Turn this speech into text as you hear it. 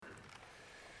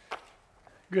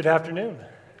Good afternoon.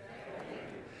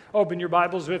 Open your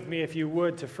Bibles with me, if you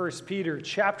would, to 1 Peter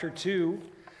chapter 2.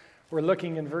 We're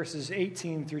looking in verses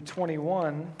 18 through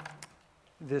 21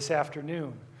 this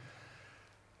afternoon.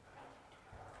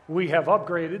 We have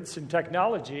upgraded some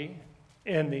technology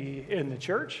in the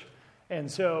church, and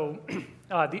so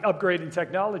the upgraded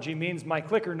technology means my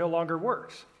clicker no longer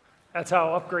works. That's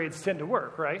how upgrades tend to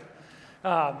work, right?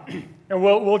 And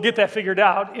we'll get that figured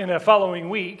out in a following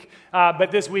week.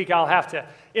 But this week I'll have to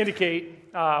indicate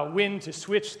when to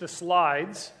switch the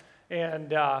slides,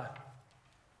 and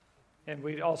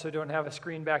we also don't have a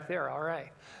screen back there. All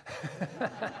right.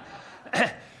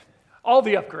 All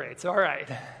the upgrades. All right.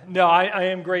 No, I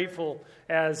am grateful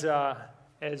as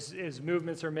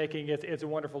movements are making it. It's a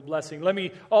wonderful blessing. Let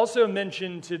me also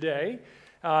mention today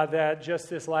that just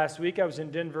this last week I was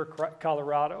in Denver,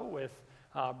 Colorado with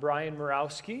Brian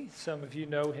Murawski. Some of you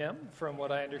know him from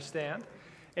what I understand.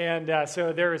 And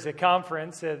so there is a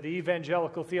conference, the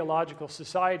Evangelical Theological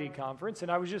Society Conference,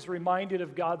 and I was just reminded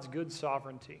of God's good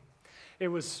sovereignty. It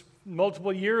was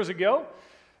multiple years ago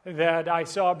that I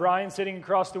saw Brian sitting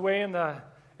across the way in the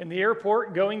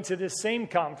airport going to this same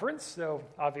conference, so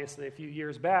obviously a few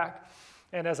years back.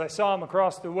 And as I saw him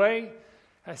across the way,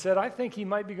 I said, I think he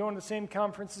might be going to the same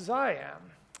conference as I am.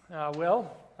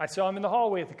 I saw him in the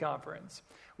hallway at the conference.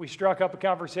 We struck up a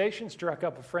conversation, struck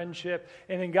up a friendship,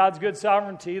 and in God's good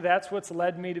sovereignty, that's what's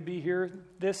led me to be here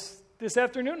this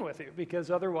afternoon with you, because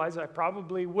otherwise I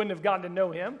probably wouldn't have gotten to know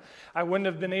him. I wouldn't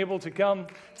have been able to come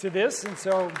to this, and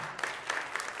so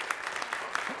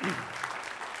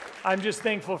I'm just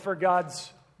thankful for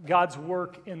God's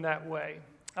work in that way.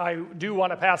 I do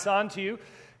want to pass on to you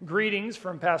greetings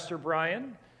from Pastor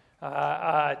Brian.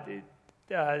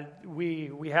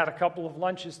 We had a couple of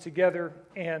lunches together,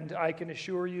 and I can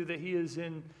assure you that he is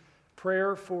in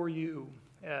prayer for you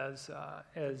as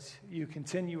you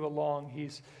continue along.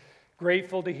 He's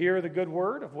grateful to hear the good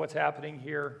word of what's happening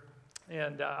here,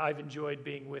 and I've enjoyed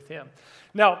being with him.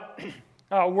 Now,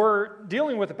 we're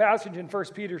dealing with a passage in 1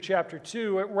 Peter chapter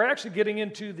 2. We're actually getting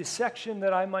into the section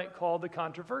that I might call the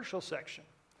controversial section.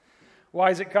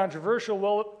 Why is it controversial?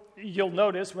 Well, you'll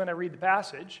notice when I read the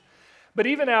passage. But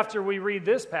even after we read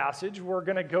this passage, we're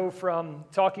going to go from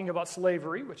talking about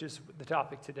slavery, which is the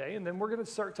topic today, and then we're going to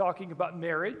start talking about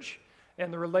marriage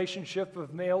and the relationship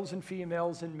of males and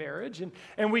females in marriage.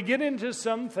 And we get into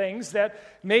some things that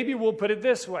maybe we'll put it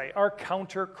this way, are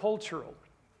countercultural.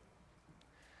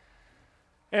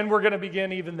 And we're going to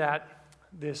begin even that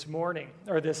this morning,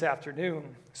 or this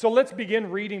afternoon. So let's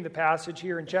begin reading the passage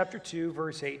here in chapter 2,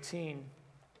 verse 18.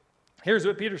 Here's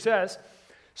what Peter says,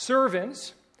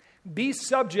 "Servants, be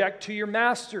subject to your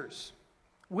masters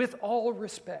with all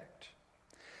respect,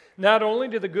 not only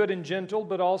to the good and gentle,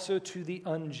 but also to the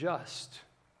unjust.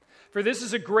 For this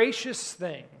is a gracious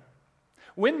thing.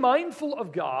 When mindful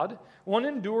of God, one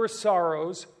endures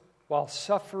sorrows while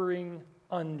suffering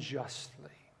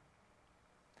unjustly.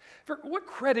 For what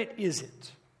credit is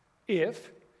it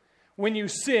if, when you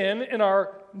sin and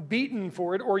are beaten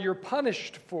for it, or you're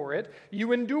punished for it,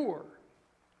 you endure?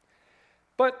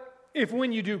 But if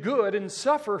when you do good and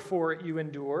suffer for it you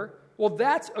endure, well,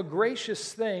 that's a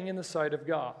gracious thing in the sight of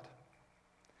God.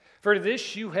 For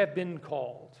this you have been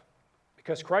called,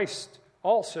 because Christ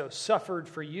also suffered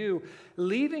for you,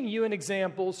 leaving you an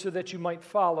example so that you might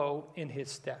follow in his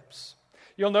steps."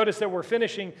 You'll notice that we're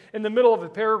finishing in the middle of a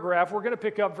paragraph. We're going to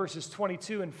pick up verses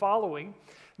 22 and following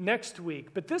next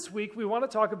week. But this week we want to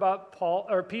talk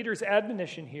about Peter's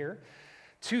admonition here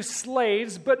to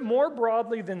slaves, but more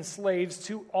broadly than slaves,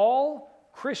 to all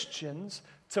Christians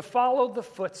to follow the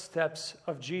footsteps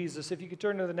of Jesus. If you could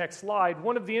turn to the next slide,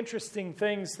 one of the interesting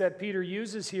things that Peter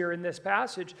uses here in this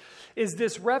passage is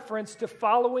this reference to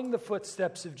following the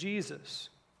footsteps of Jesus.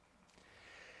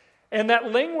 And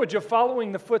that language of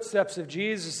following the footsteps of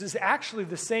Jesus is actually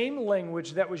the same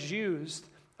language that was used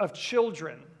of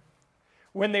children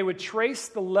when they would trace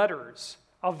the letters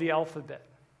of the alphabet.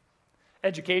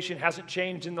 Education hasn't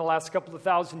changed in the last couple of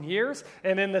thousand years,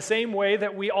 and in the same way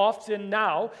that we often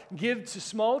now give to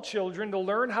small children to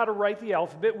learn how to write the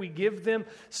alphabet, we give them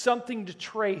something to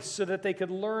trace so that they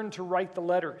could learn to write the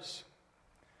letters.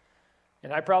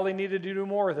 And I probably needed to do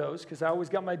more of those because I always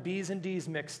got my B's and D's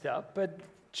mixed up, but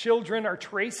children are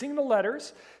tracing the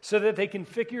letters so that they can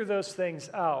figure those things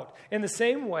out. In the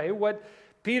same way, what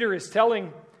Peter is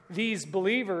telling these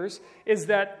believers is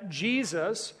that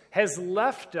Jesus has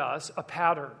left us a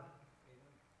pattern.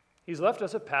 He's left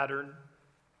us a pattern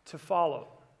to follow.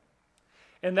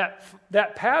 And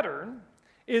that pattern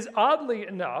is, oddly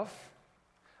enough,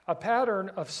 a pattern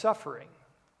of suffering.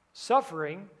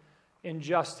 Suffering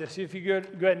injustice. If you go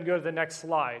ahead and go to the next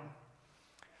slide.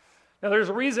 Now, there's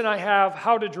a reason I have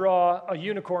how to draw a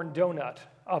unicorn donut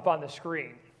up on the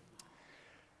screen.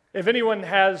 If anyone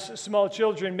has small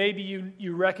children, maybe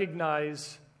you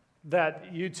recognize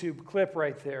that YouTube clip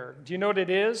right there. Do you know what it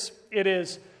is? It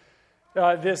is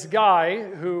this guy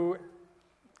who,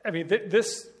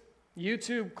 this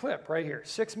YouTube clip right here,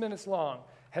 6 minutes long,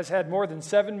 has had more than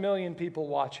 7 million people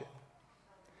watch it.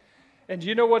 And do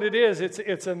you know what it is?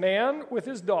 It's a man with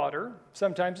his daughter,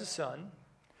 sometimes his son,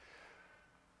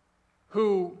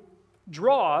 who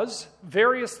draws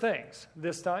various things.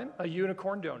 This time, a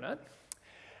unicorn donut.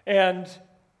 And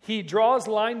he draws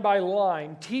line by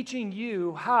line, teaching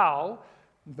you how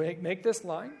make this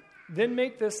line, then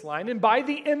make this line. And by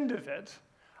the end of it,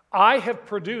 I have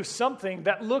produced something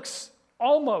that looks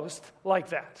almost like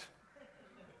that.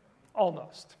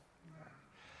 Almost.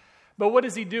 But what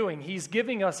is he doing? He's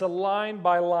giving us a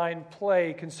line-by-line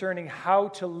play concerning how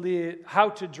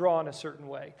to draw in a certain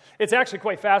way. It's actually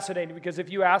quite fascinating because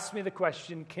if you ask me the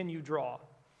question, can you draw?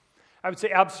 I would say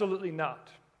absolutely not.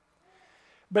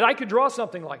 But I could draw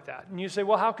something like that. And you say,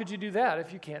 well, how could you do that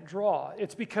if you can't draw?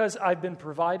 It's because I've been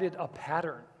provided a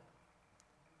pattern.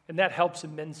 And that helps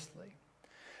immensely.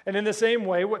 And in the same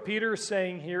way, what Peter is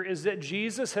saying here is that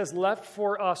Jesus has left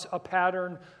for us a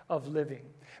pattern of living.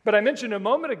 But I mentioned a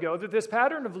moment ago that this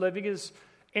pattern of living is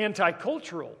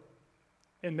anti-cultural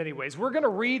in many ways. We're going to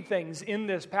read things in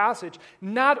this passage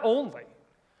not only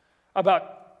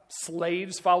about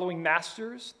slaves following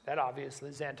masters, that obviously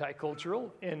is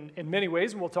anti-cultural in many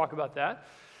ways, and we'll talk about that.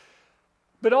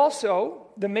 But also,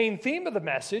 the main theme of the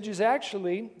message is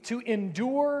actually to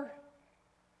endure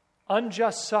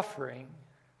unjust suffering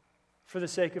for the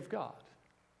sake of God.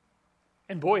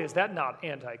 And boy, is that not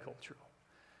anti-cultural.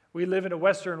 We live in a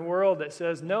Western world that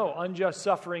says, no, unjust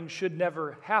suffering should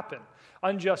never happen.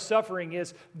 Unjust suffering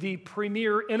is the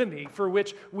premier enemy for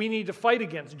which we need to fight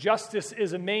against. Justice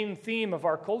is a main theme of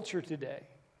our culture today.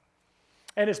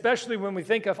 And especially when we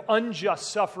think of unjust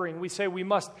suffering, we say we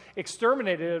must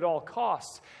exterminate it at all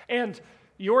costs. And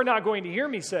you're not going to hear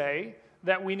me say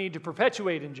that we need to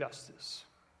perpetuate injustice.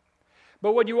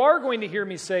 But what you are going to hear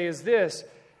me say is this,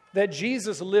 that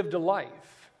Jesus lived a life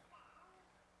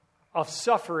of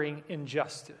suffering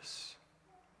injustice.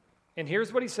 And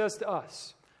here's what he says to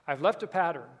us. I've left a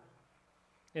pattern.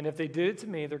 And if they did it to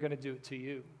me, they're going to do it to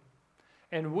you.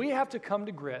 And we have to come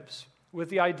to grips with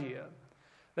the idea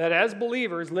that as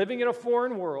believers living in a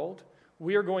foreign world,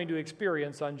 we are going to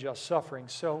experience unjust suffering.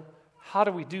 So how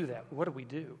do we do that? What do we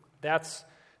do? That's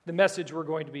the message we're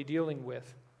going to be dealing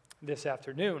with this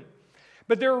afternoon.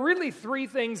 But there are really three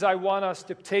things I want us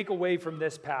to take away from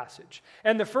this passage.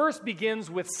 And the first begins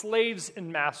with slaves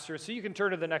and masters. So you can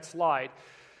turn to the next slide.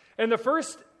 And the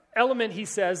first element, he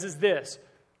says, is this.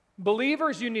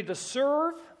 Believers, you need to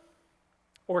serve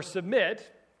or submit,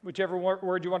 whichever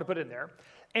word you want to put in there,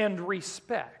 and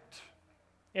respect.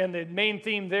 And the main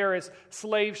theme there is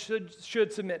slaves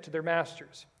should submit to their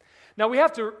masters. Now, we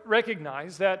have to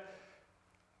recognize that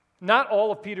not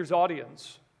all of Peter's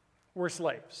audience were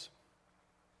slaves.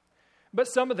 But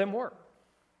some of them were.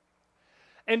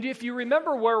 And if you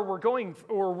remember where we're going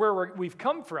or where we've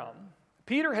come from,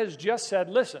 Peter has just said,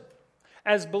 listen,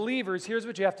 as believers, here's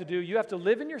what you have to do. You have to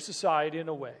live in your society in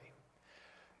a way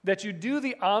that you do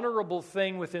the honorable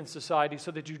thing within society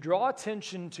so that you draw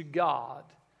attention to God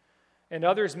and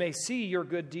others may see your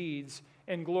good deeds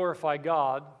and glorify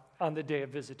God on the day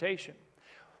of visitation.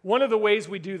 One of the ways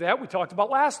we do that, we talked about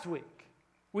last week.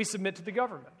 We submit to the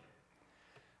government.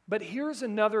 But here's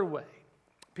another way.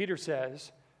 Peter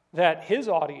says that his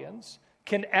audience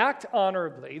can act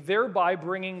honorably, thereby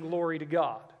bringing glory to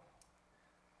God.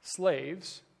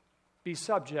 Slaves, be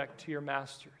subject to your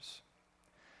masters.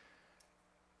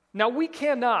 Now, we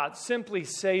cannot simply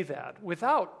say that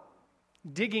without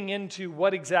digging into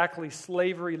what exactly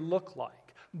slavery looked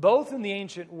like, both in the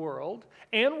ancient world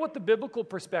and what the biblical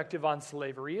perspective on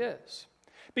slavery is.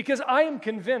 Because I am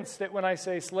convinced that when I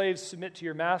say slaves submit to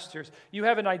your masters, you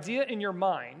have an idea in your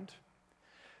mind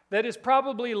that is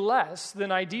probably less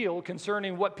than ideal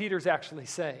concerning what Peter's actually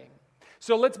saying.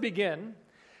 So let's begin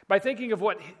by thinking of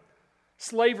what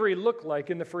slavery looked like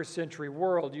in the first century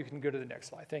world. You can go to the next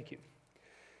slide. Thank you.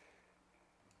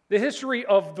 The history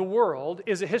of the world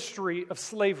is a history of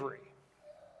slavery.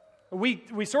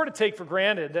 We sort of take for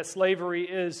granted that slavery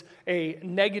is a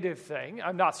negative thing.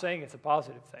 I'm not saying it's a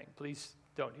positive thing. Please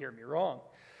don't hear me wrong.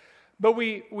 But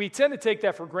we tend to take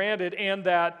that for granted, and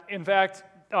that, in fact,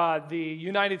 the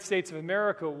United States of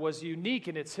America was unique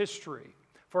in its history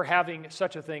for having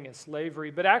such a thing as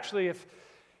slavery. But actually,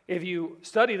 if you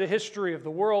study the history of the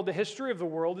world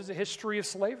is a history of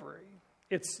slavery.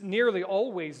 It's nearly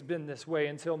always been this way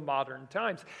until modern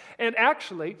times. And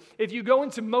actually, if you go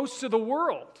into most of the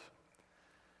world,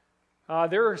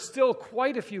 there are still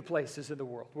quite a few places in the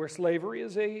world where slavery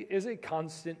is a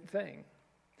constant thing.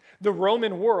 The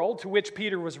Roman world to which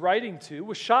Peter was writing to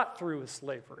was shot through with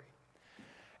slavery.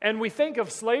 And we think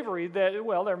of slavery that,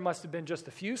 well, there must have been just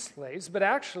a few slaves, but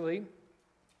actually,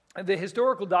 the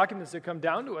historical documents that come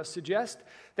down to us suggest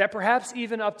that perhaps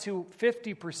even up to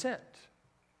 50%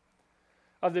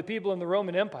 of the people in the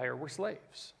Roman Empire were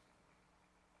slaves.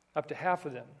 Up to half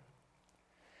of them.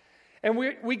 And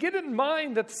we get in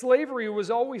mind that slavery was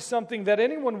always something that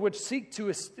anyone would seek to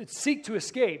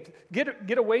escape,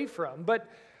 get away from. But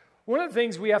one of the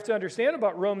things we have to understand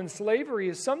about Roman slavery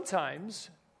is sometimes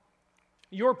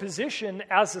your position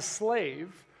as a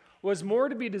slave was more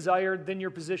to be desired than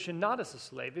your position not as a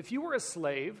slave. If you were a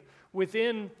slave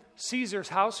within Caesar's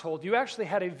household, you actually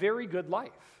had a very good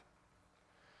life.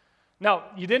 Now,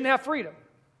 you didn't have freedom.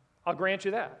 I'll grant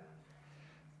you that.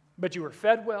 But you were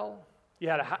fed well. You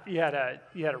had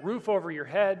a roof over your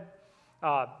head.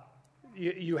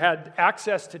 You had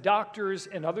access to doctors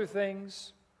and other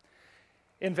things.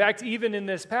 In fact, even in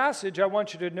this passage, I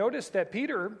want you to notice that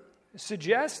Peter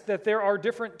suggests that there are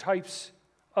different types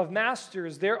of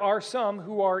masters. There are some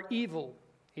who are evil.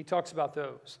 He talks about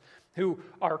those. Who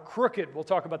are crooked. We'll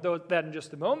talk about that in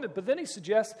just a moment. But then he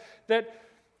suggests that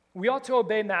we ought to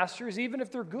obey masters even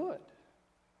if they're good.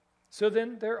 So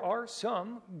then there are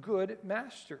some good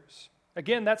masters.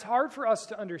 Again, that's hard for us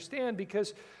to understand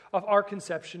because of our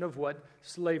conception of what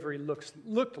slavery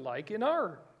looked like in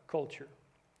our culture.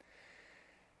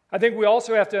 I think we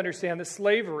also have to understand that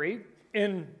slavery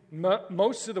in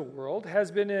most of the world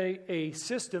has been a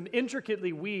system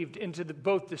intricately weaved into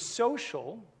both the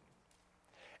social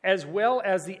as well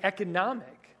as the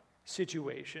economic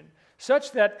situation,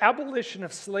 such that abolition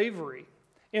of slavery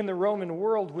in the Roman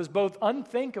world was both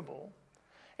unthinkable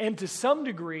and to some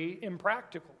degree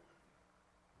impractical.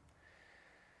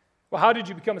 Well, how did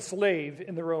you become a slave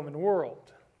in the Roman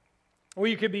world? Well,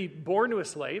 you could be born to a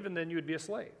slave and then you would be a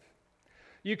slave.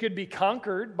 You could be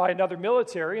conquered by another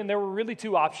military, and there were really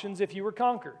two options if you were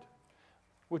conquered.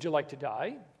 Would you like to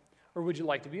die, or would you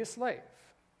like to be a slave?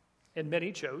 And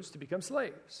many chose to become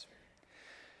slaves.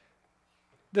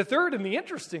 The third and the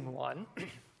interesting one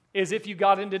is if you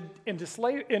got into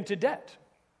debt.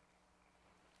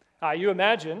 You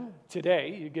imagine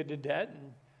today you get into debt,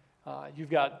 and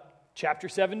you've got Chapter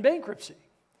 7 bankruptcy.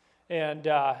 And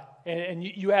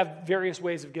you have various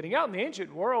ways of getting out. In the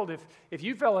ancient world, if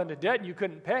you fell into debt and you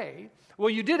couldn't pay, well,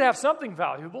 you did have something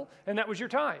valuable, and that was your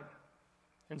time.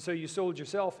 And so you sold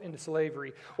yourself into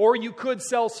slavery. Or you could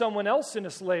sell someone else into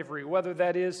slavery, whether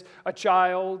that is a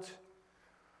child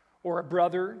or a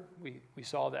brother. We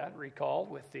saw that, recall,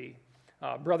 with the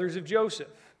brothers of Joseph.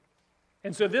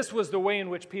 And so this was the way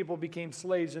in which people became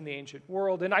slaves in the ancient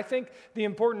world. And I think the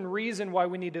important reason why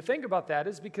we need to think about that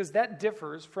is because that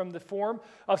differs from the form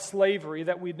of slavery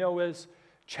that we know as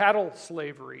chattel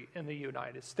slavery in the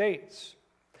United States.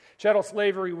 Chattel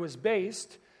slavery was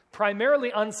based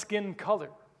primarily on skin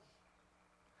color.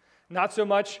 Not so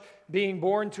much being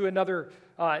born to another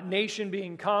nation,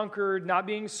 being conquered, not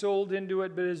being sold into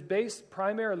it, but is based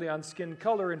primarily on skin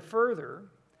color. And further,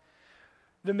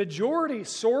 the majority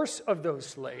source of those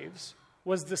slaves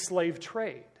was the slave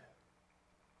trade,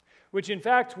 which in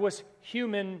fact was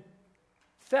human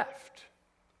theft,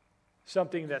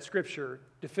 something that Scripture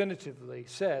definitively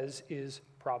says is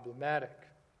problematic.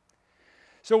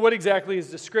 So what exactly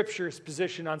is the Scripture's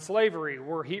position on slavery?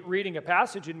 We're reading a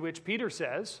passage in which Peter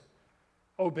says,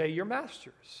 obey your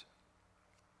masters.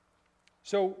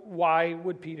 So why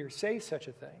would Peter say such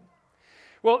a thing?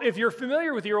 Well, if you're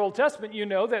familiar with your Old Testament, you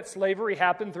know that slavery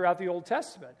happened throughout the Old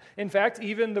Testament. In fact,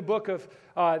 even the book of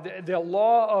the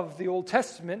law of the Old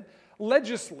Testament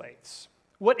legislates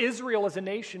what Israel as a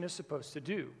nation is supposed to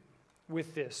do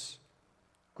with this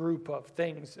group of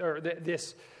things, or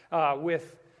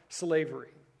with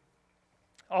slavery.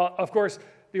 Of course,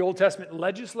 the Old Testament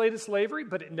legislated slavery,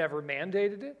 but it never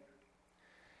mandated it.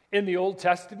 In the Old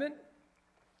Testament,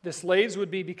 the slaves would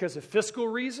be because of fiscal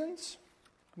reasons,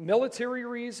 military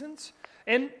reasons,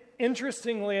 and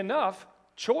interestingly enough,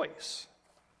 choice.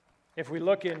 If we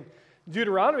look in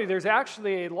Deuteronomy, there's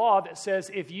actually a law that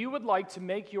says if you would like to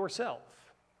make yourself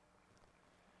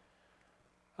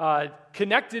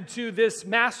connected to this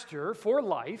master for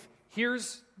life,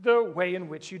 here's the way in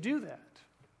which you do that.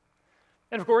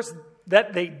 And of course,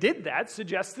 that they did that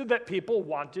suggested that people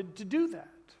wanted to do that.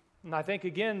 And I think,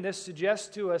 again, this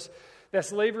suggests to us that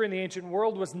slavery in the ancient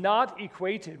world was not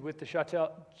equated with the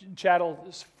chattel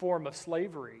form of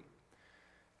slavery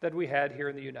that we had here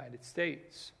in the United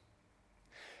States.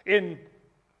 In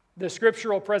the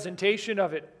scriptural presentation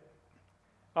of it,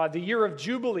 the year of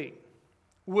Jubilee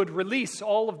would release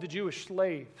all of the Jewish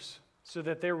slaves so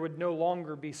that there would no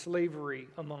longer be slavery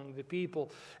among the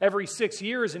people. Every 6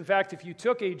 years, in fact, if you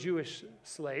took a Jewish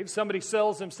slave, somebody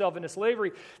sells himself into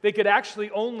slavery, they could actually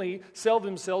only sell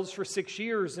themselves for 6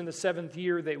 years. In the 7th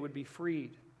year, they would be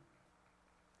freed.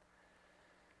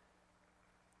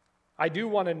 I do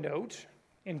want to note,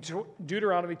 in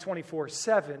Deuteronomy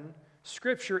 24:7,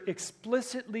 Scripture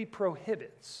explicitly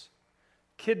prohibits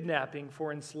kidnapping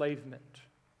for enslavement.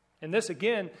 And this,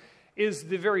 again, is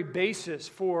the very basis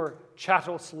for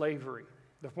chattel slavery,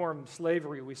 the form of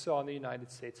slavery we saw in the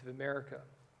United States of America.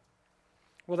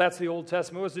 Well, that's the Old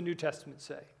Testament. What does the New Testament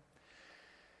say?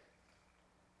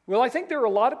 Well, I think there are a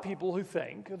lot of people who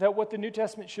think that what the New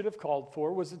Testament should have called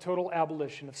for was the total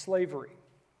abolition of slavery.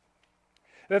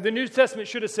 That the New Testament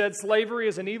should have said slavery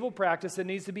is an evil practice that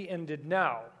needs to be ended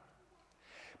now.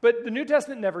 But the New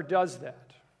Testament never does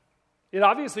that. It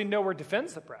obviously nowhere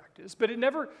defends the practice, but it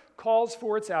never calls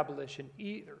for its abolition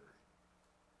either.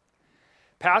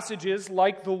 Passages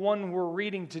like the one we're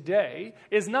reading today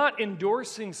is not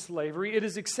endorsing slavery. It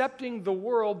is accepting the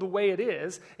world the way it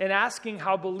is and asking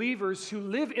how believers who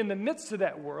live in the midst of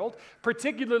that world,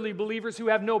 particularly believers who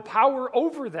have no power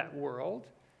over that world,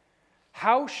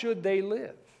 how should they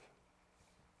live?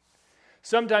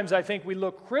 Sometimes I think we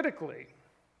look critically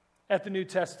at the New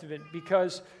Testament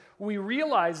because we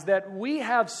realize that we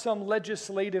have some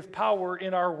legislative power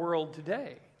in our world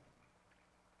today.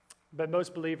 But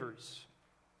most believers,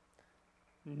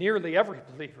 nearly every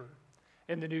believer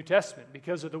in the New Testament,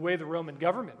 because of the way the Roman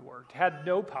government worked, had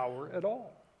no power at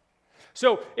all.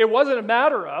 So it wasn't a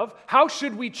matter of how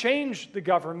should we change the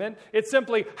government. It's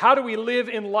simply how do we live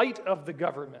in light of the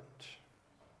government,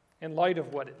 in light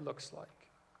of what it looks like.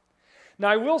 Now,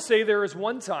 I will say there is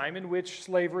one time in which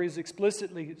slavery is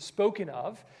explicitly spoken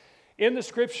of in the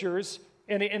Scriptures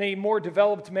in a more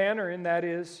developed manner, and that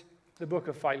is the book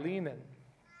of Philemon.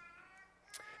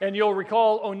 And you'll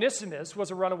recall Onesimus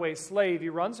was a runaway slave. He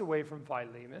runs away from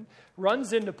Philemon,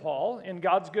 runs into Paul. In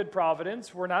God's good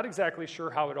providence, we're not exactly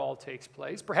sure how it all takes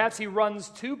place. Perhaps he runs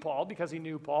to Paul because he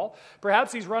knew Paul.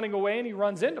 Perhaps he's running away and he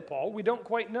runs into Paul. We don't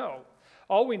quite know.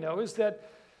 All we know is that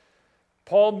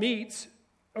Paul meets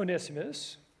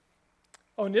Onesimus.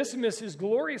 Onesimus is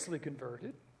gloriously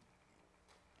converted.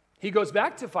 He goes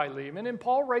back to Philemon, and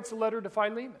Paul writes a letter to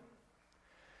Philemon.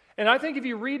 And I think if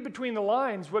you read between the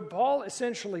lines, what Paul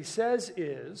essentially says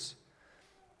is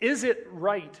it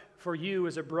right for you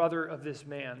as a brother of this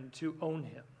man to own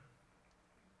him?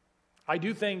 I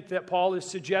do think that Paul is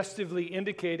suggestively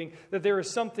indicating that there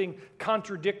is something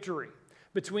contradictory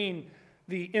between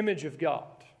the image of God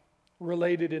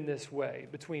related in this way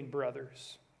between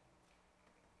brothers.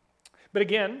 But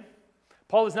again,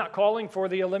 Paul is not calling for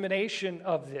the elimination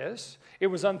of this. It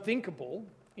was unthinkable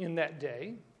in that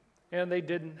day, and they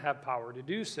didn't have power to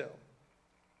do so.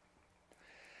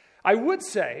 I would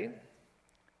say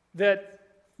that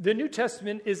the New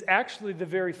Testament is actually the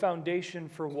very foundation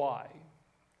for why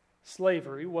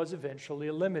slavery was eventually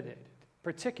eliminated,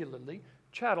 particularly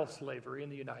chattel slavery in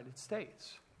the United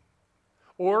States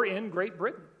or in Great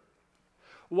Britain.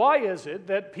 Why is it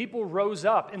that people rose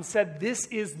up and said, this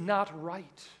is not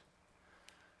right?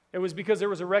 It was because there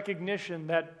was a recognition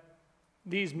that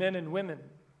these men and women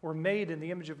were made in the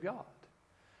image of God,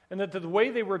 and that the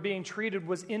way they were being treated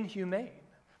was inhumane.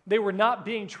 They were not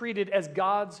being treated as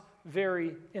God's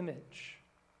very image.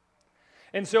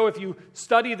 And so if you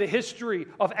study the history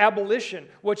of abolition,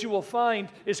 what you will find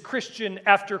is Christian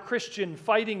after Christian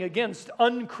fighting against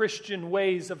unchristian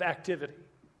ways of activity.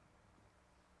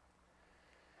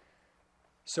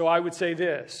 So I would say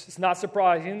this: it's not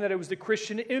surprising that it was the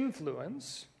Christian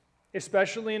influence,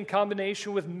 especially in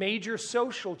combination with major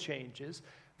social changes,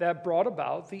 that brought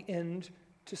about the end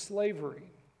to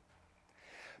slavery.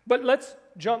 But let's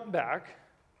jump back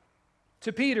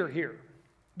to Peter here.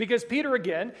 Because Peter,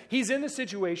 again, he's in a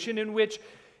situation in which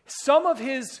some of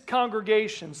his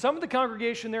congregation, some of the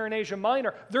congregation there in Asia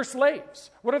Minor, they're slaves.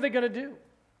 What are they going to do?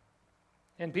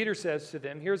 And Peter says to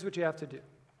them, here's what you have to do.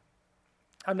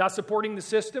 I'm not supporting the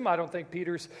system. I don't think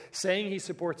Peter's saying he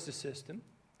supports the system.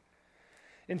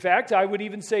 In fact, I would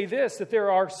even say this, that there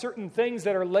are certain things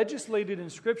that are legislated in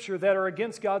Scripture that are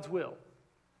against God's will.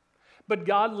 But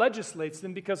God legislates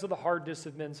them because of the hardness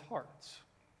of men's hearts.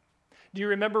 Do you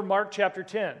remember Mark chapter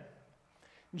 10?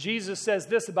 Jesus says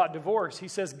this about divorce. He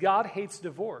says, God hates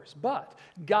divorce, but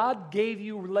God gave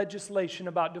you legislation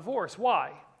about divorce.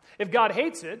 Why? If God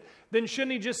hates it, then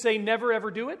shouldn't he just say, never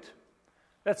ever do it?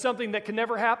 That's something that can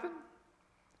never happen.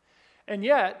 And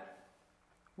yet,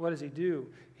 what does he do?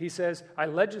 He says, I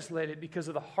legislate it because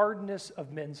of the hardness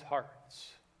of men's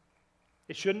hearts.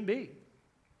 It shouldn't be.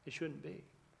 It shouldn't be.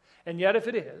 And yet if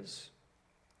it is,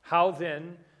 how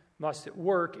then must it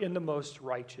work in the most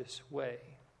righteous way?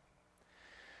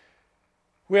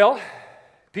 Well,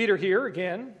 Peter here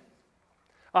again,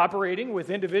 operating with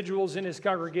individuals in his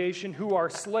congregation who are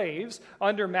slaves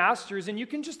under masters, and you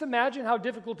can just imagine how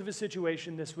difficult of a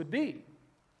situation this would be.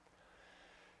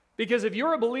 Because if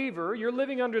you're a believer, you're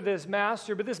living under this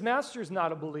master, but this master is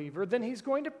not a believer, then he's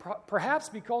going to perhaps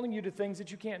be calling you to things that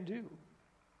you can't do.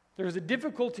 There's a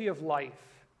difficulty of life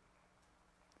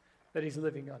that he's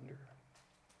living under.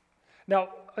 Now,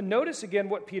 notice again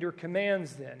what Peter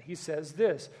commands then. He says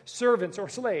this, servants or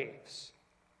slaves,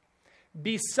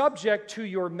 be subject to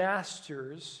your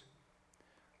masters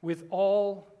with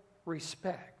all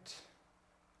respect,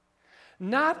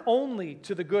 not only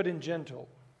to the good and gentle,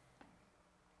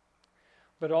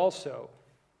 but also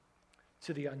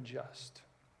to the unjust.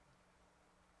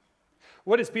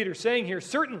 What is Peter saying here?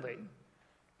 Certainly,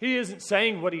 he isn't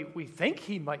saying what we think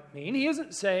he might mean. He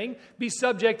isn't saying be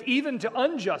subject even to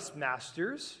unjust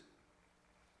masters.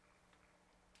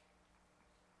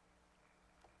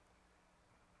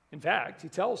 In fact, he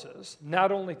tells us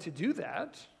not only to do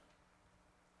that,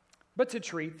 but to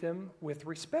treat them with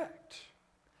respect.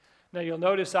 Now you'll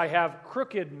notice I have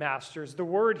crooked masters. The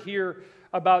word here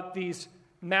about these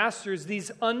masters, these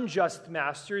unjust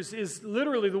masters, is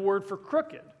literally the word for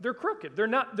crooked. They're crooked.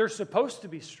 They're supposed to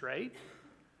be straight.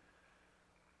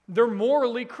 They're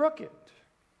morally crooked.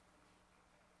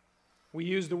 We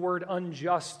use the word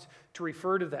unjust to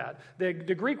refer to that.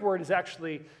 The Greek word is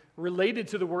actually related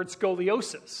to the word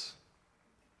scoliosis.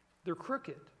 They're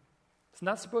crooked. It's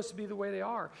not supposed to be the way they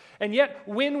are. And yet,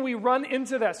 when we run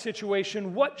into that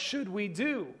situation, what should we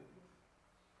do?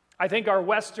 I think our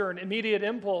Western immediate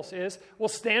impulse is, well,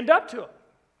 stand up to them.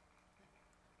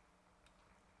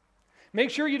 Make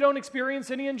sure you don't experience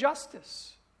any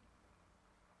injustice.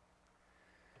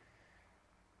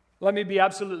 Let me be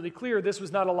absolutely clear, this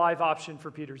was not a live option for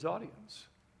Peter's audience.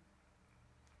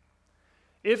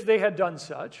 If they had done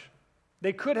such,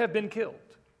 they could have been killed.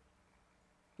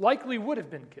 Likely would have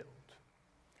been killed.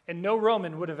 And no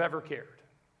Roman would have ever cared.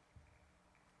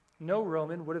 No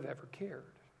Roman would have ever cared.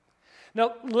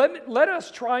 Now, let us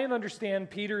try and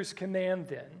understand Peter's command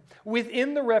then,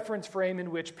 within the reference frame in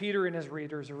which Peter and his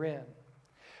readers are in.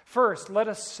 First, let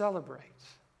us celebrate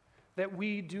that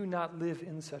we do not live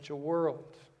in such a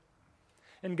world.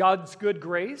 In God's good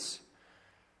grace,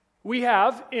 we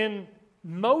have, in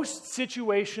most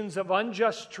situations of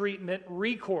unjust treatment,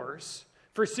 recourse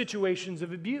for situations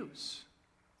of abuse.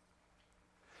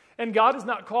 And God is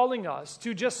not calling us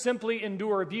to just simply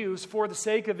endure abuse for the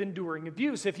sake of enduring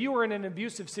abuse. If you are in an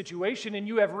abusive situation and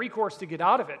you have recourse to get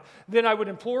out of it, then I would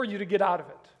implore you to get out of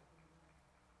it.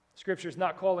 Scripture is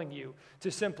not calling you to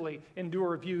simply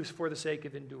endure abuse for the sake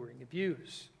of enduring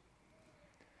abuse.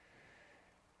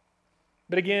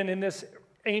 But again, in this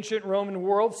ancient Roman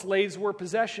world, slaves were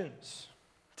possessions.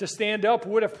 To stand up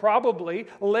would have probably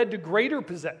led to greater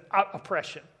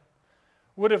oppression,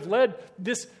 would have led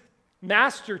this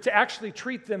master to actually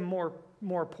treat them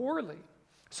more poorly.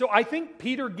 So I think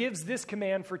Peter gives this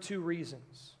command for two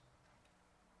reasons.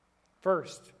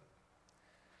 First,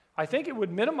 I think it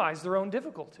would minimize their own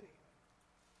difficulty.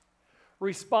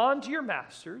 Respond to your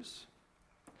masters,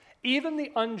 even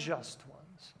the unjust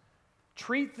ones.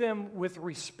 Treat them with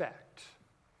respect.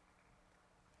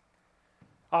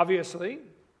 Obviously,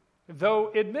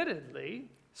 though admittedly,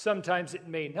 sometimes it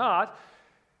may not,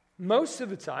 most of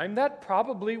the time that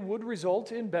probably would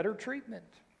result in better treatment.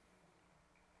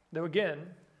 Though again,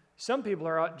 some people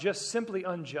are just simply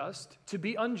unjust to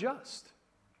be unjust.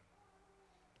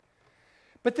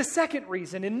 But the second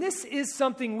reason, and this is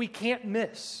something we can't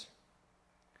miss,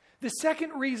 the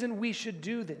second reason we should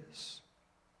do this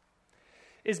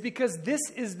is because this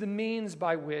is the means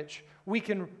by which we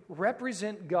can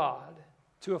represent God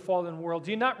to a fallen world.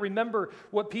 Do you not remember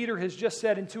what Peter has just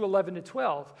said in 2:11 to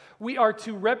 12? We are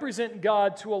to represent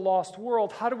God to a lost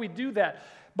world. How do we do that?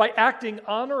 By acting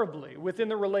honorably within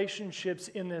the relationships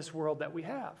in this world that we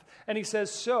have. And he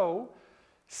says, so,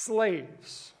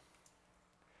 slaves,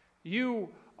 you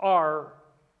are,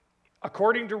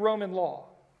 according to Roman law,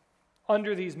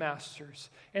 under these masters.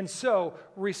 And so,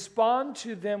 respond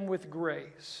to them with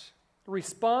grace.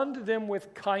 Respond to them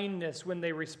with kindness when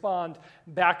they respond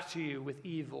back to you with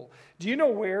evil. Do you know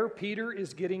where Peter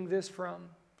is getting this from?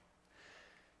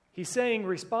 He's saying,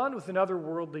 respond with an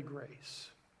otherworldly grace.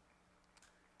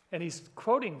 And he's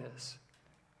quoting this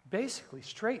basically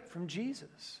straight from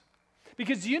Jesus.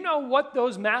 Because do you know what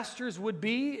those masters would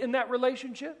be in that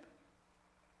relationship?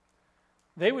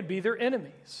 they would be their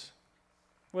enemies,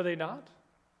 would they not?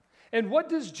 And what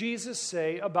does Jesus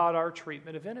say about our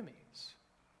treatment of enemies?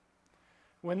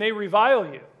 When they revile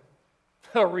you,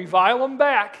 revile them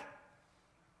back.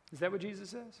 Is that what Jesus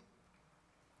says?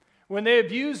 When they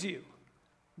abuse you,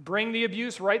 bring the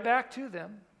abuse right back to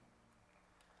them.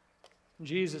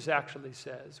 Jesus actually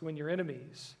says, when your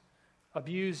enemies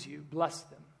abuse you, bless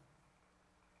them.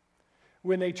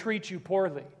 When they treat you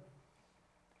poorly,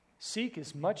 seek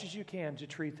as much as you can to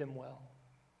treat them well.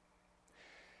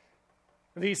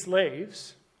 These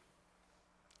slaves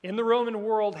in the Roman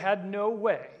world had no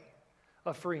way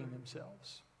of freeing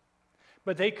themselves,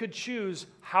 but they could choose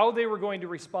how they were going to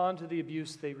respond to the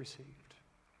abuse they received.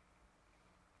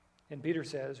 And Peter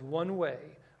says, one way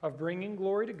of bringing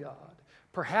glory to God,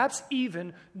 perhaps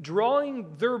even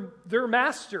drawing their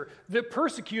master, the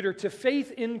persecutor, to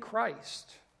faith in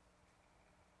Christ,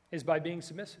 is by being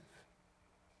submissive.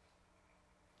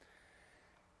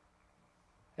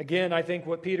 Again, I think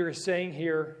what Peter is saying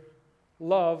here,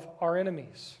 love our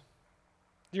enemies.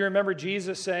 Do you remember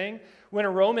Jesus saying, when a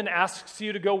Roman asks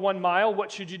you to go 1 mile,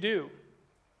 what should you do?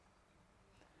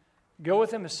 Go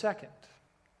with him a second.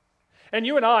 And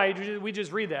you and I, we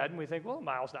just read that and we think, well, a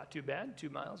mile's not too bad, 2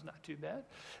 miles, not too bad.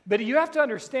 But you have to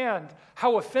understand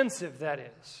how offensive that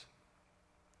is.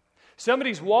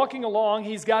 Somebody's walking along,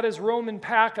 he's got his Roman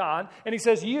pack on, and he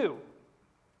says,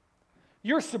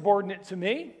 you're subordinate to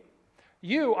me.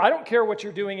 I don't care what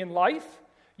you're doing in life.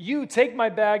 You take my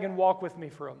bag and walk with me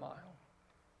for a mile.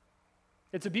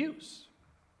 It's abuse.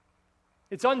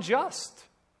 It's unjust.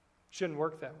 Shouldn't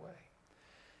work that way.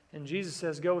 And Jesus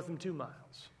says, go with him 2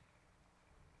 miles.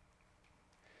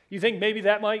 You think maybe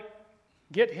that might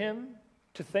get him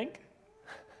to think?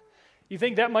 You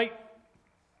think that might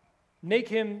make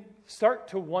him start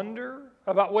to wonder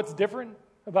about what's different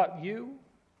about you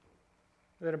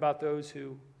than about those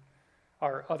who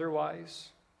are otherwise,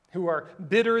 who are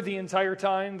bitter the entire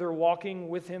time they're walking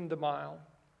with him the mile?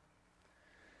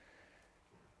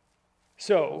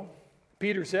 So,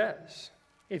 Peter says,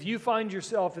 if you find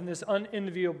yourself in this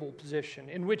unenviable position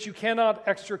in which you cannot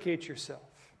extricate yourself,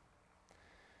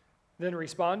 then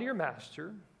respond to your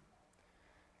master,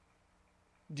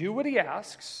 do what he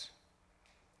asks,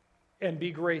 and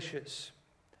be gracious.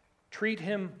 Treat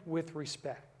him with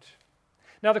respect.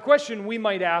 Now, the question we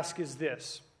might ask is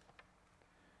this.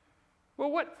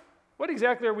 Well, what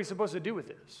exactly are we supposed to do with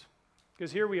this?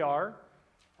 Because here we are.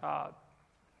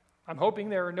 I'm hoping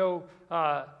there are no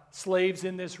slaves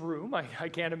in this room. I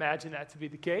can't imagine that to be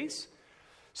the case.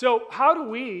 So how do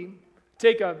we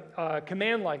take a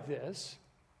command like this,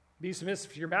 be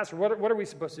submissive to your master? What are we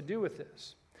supposed to do with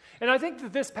this? And I think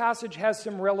that this passage has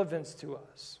some relevance to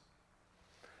us.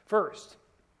 First,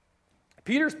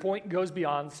 Peter's point goes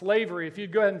beyond slavery. If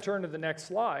you'd go ahead and turn to the next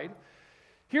slide,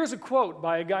 here's a quote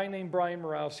by a guy named Brian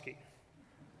Morawski.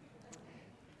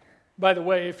 By the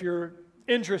way, if you're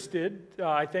interested,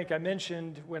 I think I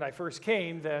mentioned when I first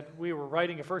came that we were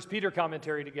writing a 1 Peter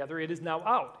commentary together. It is now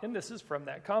out, and this is from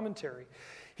that commentary.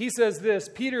 He says this,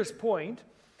 Peter's point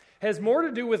has more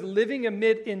to do with living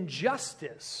amid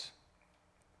injustice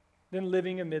than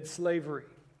living amid slavery.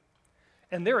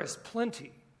 And there is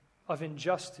plenty of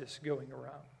injustice going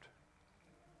around.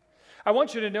 I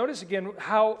want you to notice again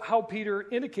how Peter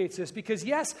indicates this, because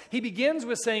yes, he begins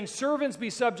with saying, servants, be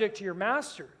subject to your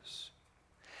masters.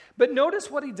 But notice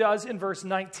what he does in verse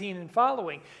 19 and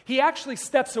following. He actually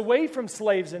steps away from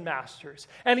slaves and masters,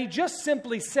 and he just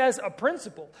simply says a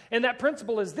principle, and that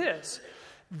principle is this.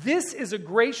 This is a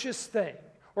gracious thing,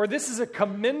 or this is a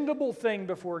commendable thing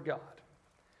before God.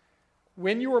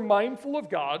 When you are mindful of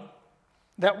God,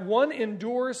 that one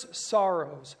endures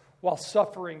sorrows while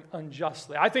suffering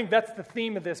unjustly. I think that's the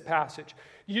theme of this passage.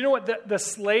 You know what the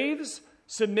slaves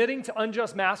submitting to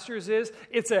unjust masters is?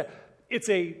 It's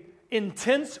a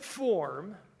intense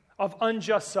form of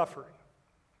unjust suffering.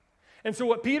 And so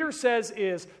what Peter says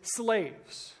is,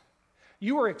 slaves,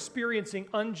 you are experiencing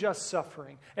unjust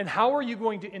suffering. And how are you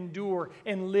going to endure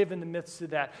and live in the midst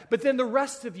of that? But then the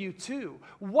rest of you too.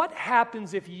 What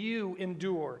happens if you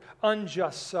endure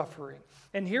unjust suffering?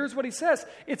 And here's what he says.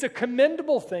 It's a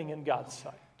commendable thing in God's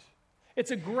sight.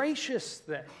 It's a gracious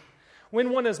thing when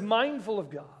one is mindful of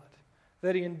God,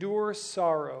 that he endures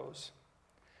sorrows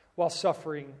while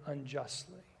suffering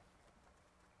unjustly.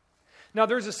 Now,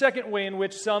 there's a second way in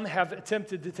which some have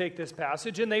attempted to take this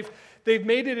passage, and they've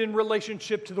made it in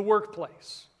relationship to the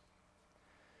workplace.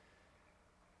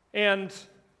 And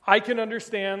I can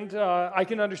understand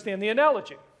the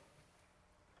analogy.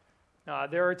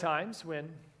 There are times when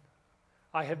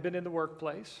I have been in the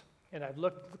workplace, and I've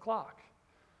looked at the clock,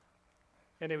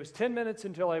 and it was 10 minutes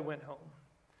until I went home.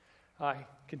 I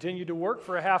Continued to work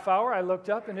for a half hour. I looked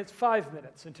up, and it's 5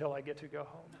 minutes until I get to go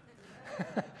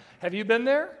home. Have you been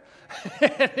there?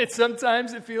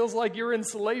 Sometimes it feels like you're in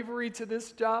slavery to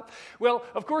this job. Well,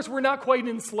 of course, we're not quite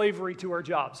in slavery to our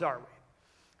jobs, are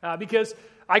we? Because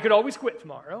I could always quit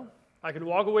tomorrow. I could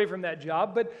walk away from that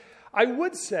job. But I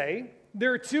would say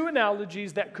there are two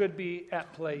analogies that could be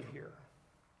at play here.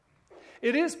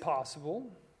 It is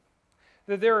possible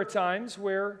that there are times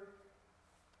where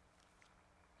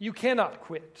you cannot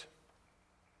quit.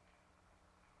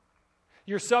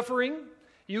 You're suffering.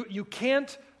 You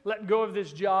can't let go of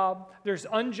this job. There's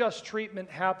unjust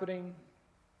treatment happening.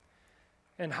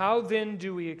 And how then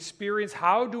do we experience,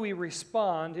 how do we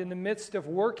respond in the midst of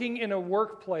working in a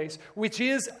workplace which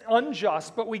is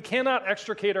unjust, but we cannot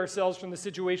extricate ourselves from the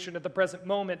situation at the present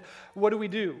moment? What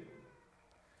do?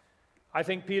 I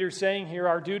think Peter's saying here,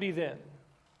 our duty then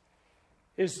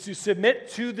is to submit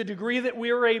to the degree that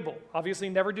we are able. Obviously,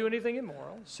 never do anything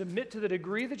immoral. Submit to the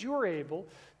degree that you are able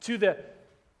to the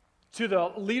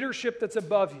leadership that's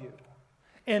above you,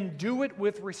 and do it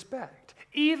with respect,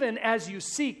 even as you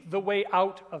seek the way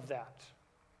out of that.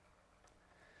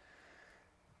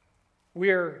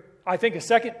 I think a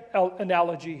second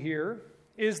analogy here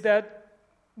is that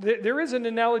there is an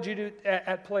analogy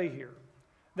at play here,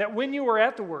 that when you are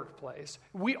at the workplace,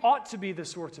 we ought to be the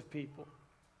sorts of people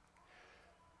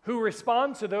who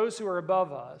respond to those who are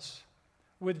above us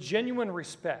with genuine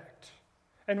respect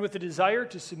and with the desire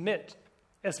to submit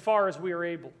as far as we are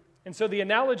able. And so the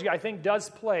analogy, I think, does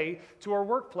play to our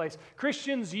workplace.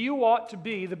 Christians, you ought to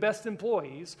be the best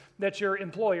employees that your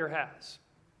employer has.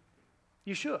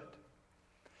 You should.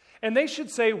 And they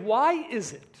should say, why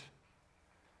is it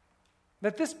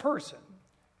that this person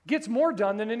gets more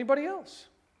done than anybody else?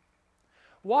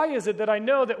 Why is it that I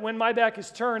know that when my back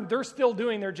is turned, they're still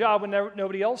doing their job when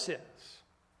nobody else is?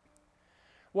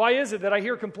 Why is it that I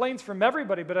hear complaints from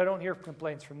everybody, but I don't hear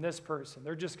complaints from this person?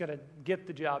 They're just going to get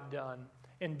the job done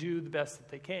and do the best that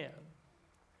they can.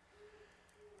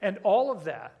 And all of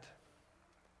that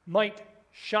might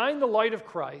shine the light of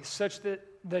Christ such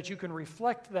that you can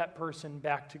reflect that person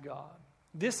back to God.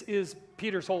 This is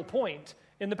Peter's whole point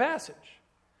in the passage.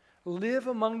 Live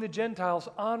among the Gentiles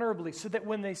honorably so that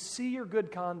when they see your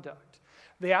good conduct,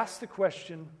 they ask the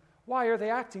question, why are they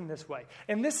acting this way?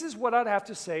 And this is what I'd have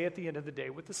to say at the end of the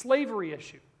day with the slavery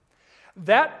issue.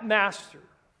 That master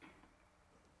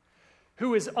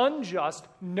who is unjust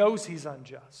knows he's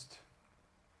unjust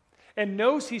and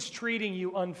knows he's treating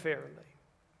you unfairly.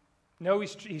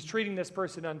 He's treating this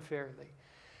person unfairly.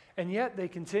 And yet they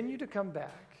continue to come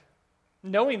back,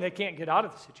 knowing they can't get out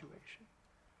of the situation.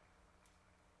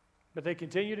 But they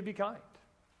continue to be kind.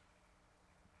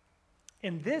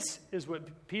 And this is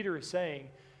what Peter is saying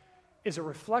is a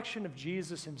reflection of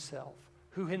Jesus himself,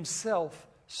 who himself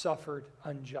suffered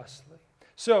unjustly.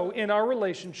 So in our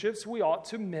relationships, we ought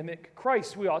to mimic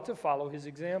Christ. We ought to follow his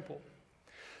example.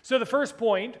 So the first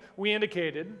point we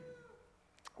indicated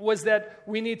was that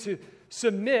we need to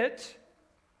submit,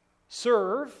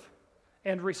 serve,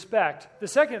 and respect. The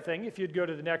second thing, if you'd go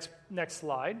to the next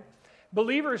slide,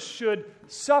 believers should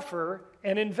suffer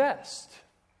and invest.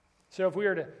 So if we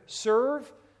are to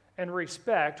serve and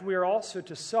respect, we are also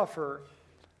to suffer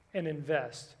and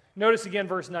invest. Notice again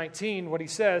verse 19 what he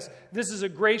says. This is a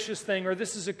gracious thing, or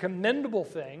this is a commendable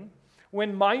thing,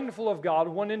 when mindful of God,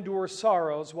 one endures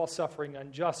sorrows while suffering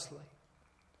unjustly.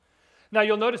 Now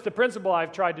you'll notice the principle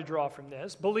I've tried to draw from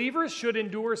this. Believers should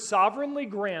endure sovereignly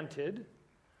granted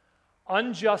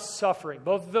unjust suffering.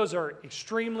 Both of those are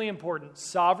extremely important.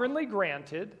 Sovereignly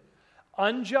granted,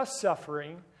 unjust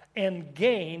suffering, and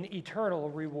gain eternal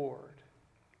reward.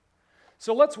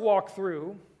 So let's walk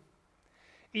through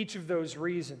each of those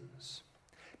reasons.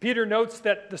 Peter notes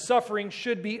that the suffering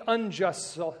should be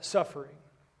unjust suffering.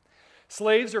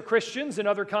 Slaves or Christians in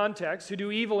other contexts who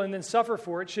do evil and then suffer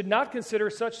for it should not consider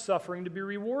such suffering to be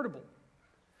rewardable.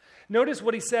 Notice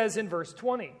what he says in verse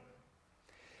 20.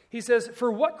 He says, "For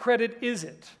what credit is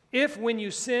it if when you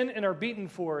sin and are beaten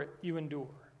for it, you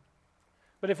endure?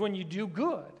 But if when you do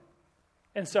good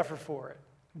and suffer for it,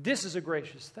 this is a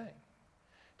gracious thing."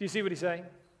 Do you see what he's saying?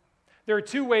 There are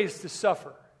two ways to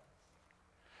suffer.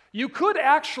 You could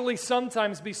actually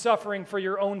sometimes be suffering for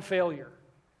your own failure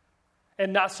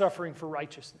and not suffering for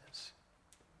righteousness.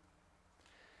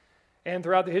 And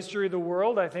throughout the history of the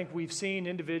world, I think we've seen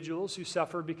individuals who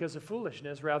suffer because of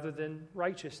foolishness rather than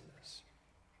righteousness.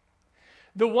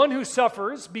 The one who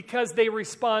suffers because they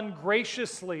respond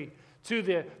graciously to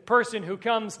the person who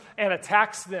comes and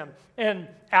attacks them and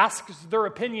asks their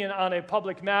opinion on a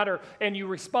public matter, and you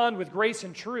respond with grace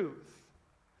and truth,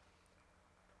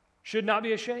 should not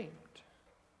be ashamed.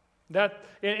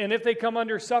 And if they come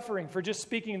under suffering for just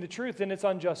speaking the truth, then it's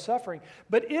unjust suffering.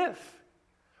 But if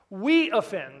we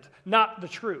offend, not the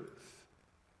truth,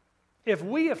 if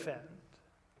we offend,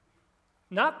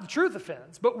 not the truth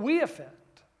offends, but we offend,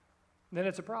 then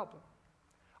it's a problem.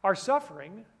 Our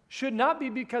suffering should not be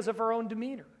because of our own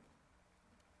demeanor.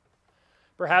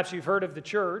 Perhaps you've heard of the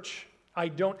church, I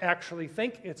don't actually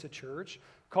think it's a church,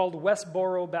 called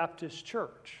Westboro Baptist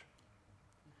Church.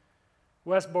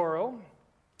 Westboro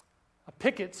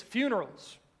pickets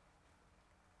funerals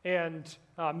and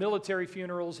military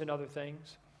funerals and other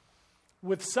things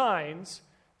with signs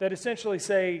that essentially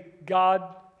say, God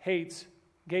hates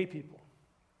gay people.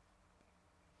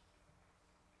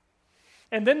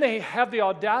 And then they have the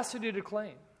audacity to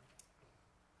claim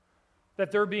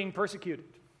that they're being persecuted,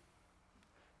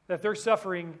 that they're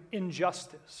suffering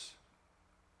injustice.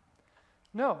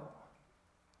 No,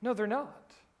 they're not.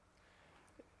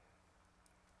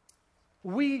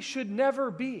 We should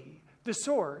never be the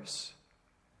source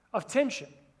of tension.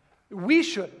 We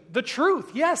should. The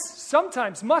truth, yes,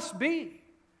 sometimes must be.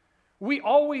 We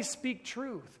always speak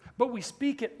truth, but we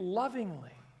speak it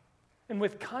lovingly and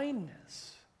with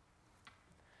kindness.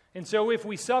 And so if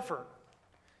we suffer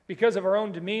because of our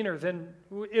own demeanor, then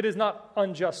it is not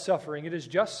unjust suffering, it is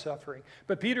just suffering.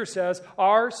 But Peter says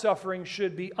our suffering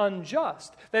should be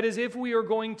unjust. That is, if we are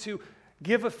going to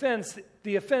give offense,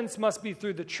 the offense must be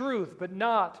through the truth, but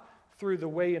not through the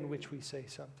way in which we say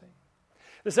something.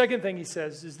 The second thing he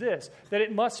says is this, that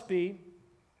it must be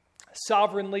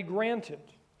sovereignly granted.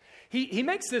 He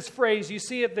makes this phrase, you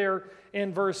see it there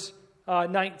in verse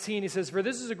 19. He says, for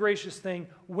this is a gracious thing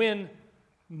when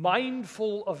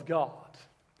mindful of God.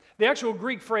 The actual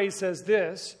Greek phrase says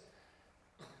this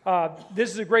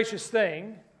is a gracious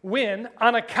thing when,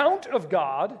 on account of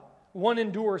God, one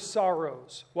endures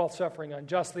sorrows while suffering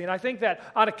unjustly. And I think that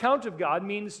on account of God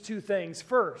means two things.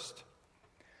 First,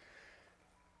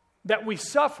 that we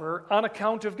suffer on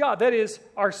account of God. That is,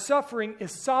 our suffering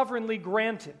is sovereignly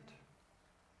granted.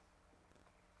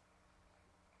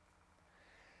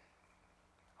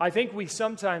 I think we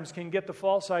sometimes can get the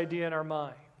false idea in our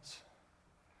minds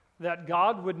that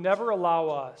God would never allow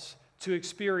us to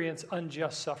experience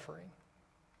unjust suffering.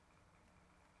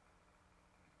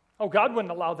 Oh, God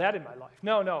wouldn't allow that in my life.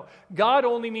 No. God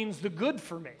only means the good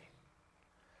for me.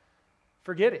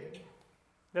 Forgetting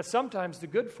that sometimes the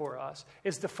good for us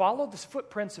is to follow the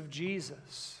footprints of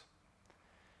Jesus.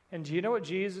 And do you know what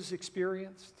Jesus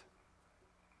experienced?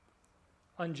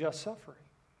 Unjust suffering.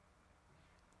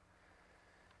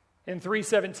 In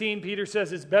 3:17, Peter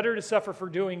says it's better to suffer for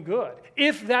doing good,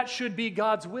 if that should be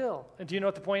God's will. And do you know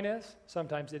what the point is?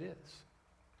 Sometimes it is.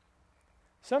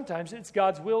 Sometimes it's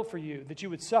God's will for you that you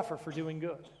would suffer for doing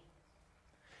good.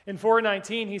 In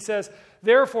 4:19, he says,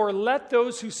 therefore let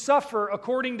those who suffer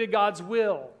according to God's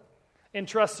will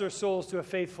entrust their souls to a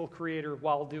faithful Creator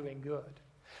while doing good.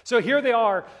 So here they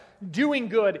are, doing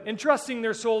good, entrusting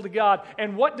their soul to God.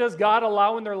 And what does God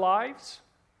allow in their lives?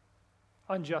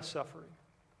 Unjust suffering.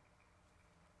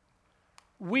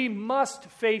 We must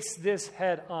face this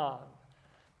head on.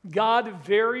 God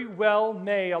very well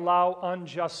may allow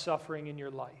unjust suffering in your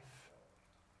life.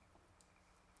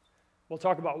 We'll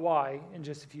talk about why in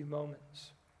just a few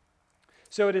moments.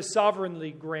 So it is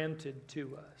sovereignly granted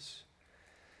to us.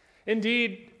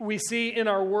 Indeed, we see in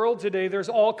our world today there's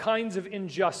all kinds of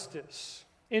injustice.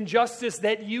 Injustice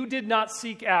that you did not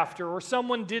seek after or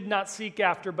someone did not seek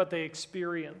after but they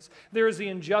experience. There is the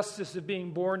injustice of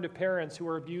being born to parents who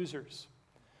are abusers.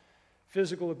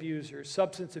 Physical abusers,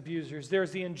 substance abusers.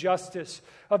 There's the injustice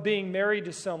of being married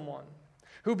to someone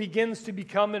who begins to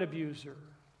become an abuser.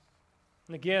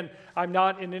 And again, I'm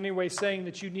not in any way saying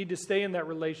that you need to stay in that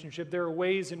relationship. There are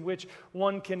ways in which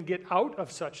one can get out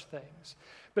of such things.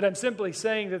 But I'm simply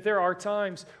saying that there are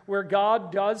times where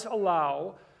God does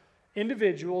allow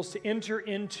individuals to enter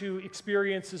into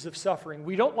experiences of suffering.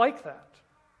 We don't like that.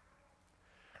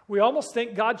 We almost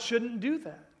think God shouldn't do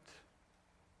that.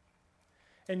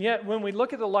 And yet, when we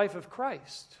look at the life of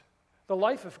Christ,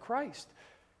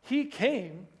 He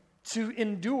came to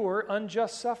endure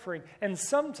unjust suffering. And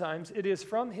sometimes it is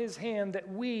from His hand that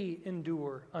we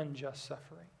endure unjust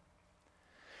suffering.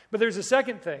 But there's a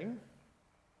second thing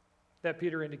that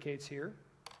Peter indicates here.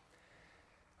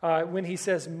 When he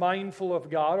says mindful of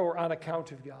God or on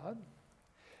account of God,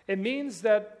 it means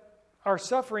that our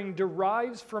suffering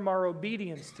derives from our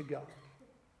obedience to God.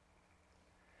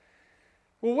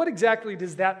 Well, what exactly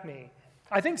does that mean?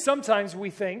 I think sometimes we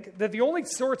think that the only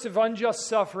sorts of unjust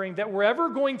suffering that we're ever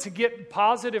going to get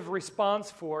positive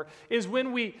response for is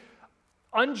when we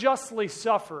unjustly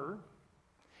suffer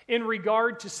in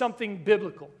regard to something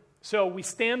biblical. So we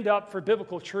stand up for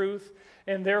biblical truth,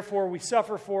 and therefore we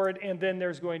suffer for it, and then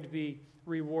there's going to be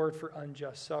reward for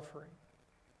unjust suffering.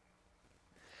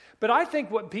 But I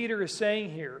think what Peter is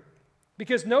saying here,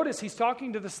 because notice he's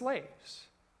talking to the slaves.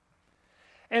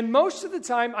 And most of the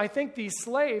time, I think these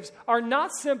slaves are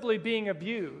not simply being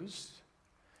abused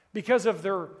because of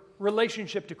their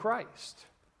relationship to Christ.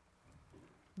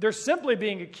 They're simply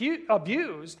being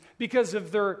abused because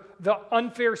of the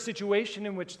unfair situation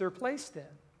in which they're placed in.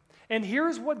 And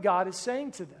here's what God is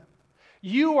saying to them.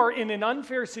 You are in an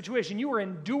unfair situation. You are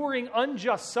enduring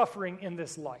unjust suffering in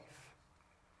this life.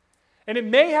 And it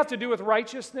may have to do with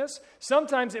righteousness.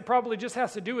 Sometimes it probably just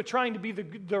has to do with trying to be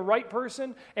the right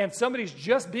person, and somebody's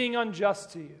just being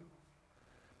unjust to you.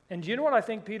 And do you know what I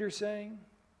think Peter's saying?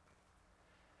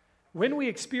 When we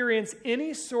experience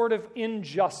any sort of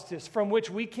injustice from which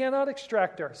we cannot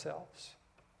extract ourselves,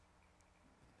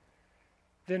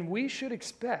 then we should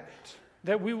expect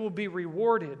that we will be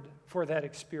rewarded for that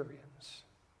experience.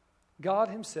 God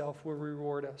himself will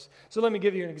reward us. So let me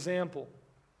give you an example.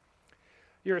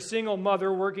 You're a single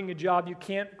mother working a job you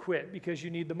can't quit because you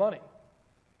need the money.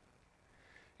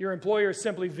 Your employer is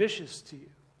simply vicious to you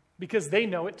because they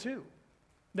know it too.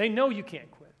 They know you can't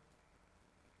quit.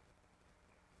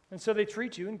 And so they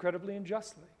treat you incredibly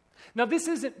unjustly. Now, this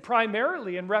isn't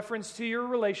primarily in reference to your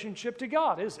relationship to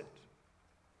God, is it?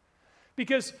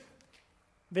 Because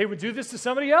they would do this to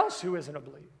somebody else who isn't a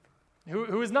believer,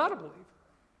 who is not a believer.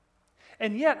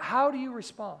 And yet, how do you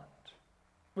respond?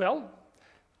 Well,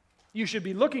 you should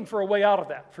be looking for a way out of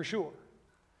that, for sure.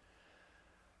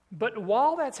 But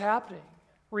while that's happening,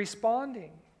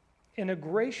 responding in a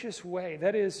gracious way,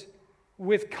 that is,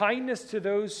 with kindness to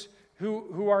those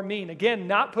who are mean. Again,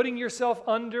 not putting yourself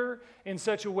under in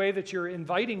such a way that you're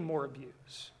inviting more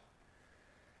abuse.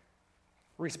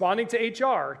 Responding to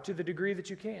HR to the degree that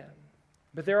you can.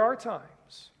 But there are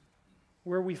times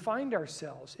where we find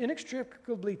ourselves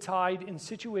inextricably tied in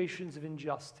situations of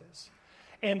injustice.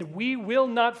 And we will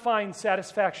not find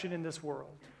satisfaction in this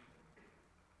world.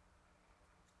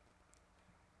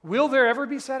 Will there ever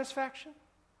be satisfaction?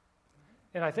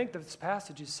 And I think that this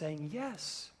passage is saying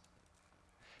yes.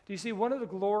 Do you see, one of the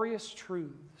glorious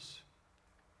truths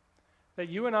that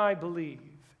you and I believe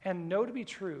and know to be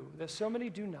true, that so many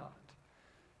do not,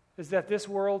 is that this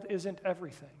world isn't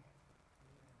everything.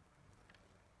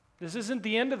 This isn't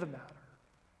the end of the matter.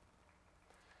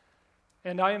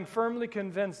 And I am firmly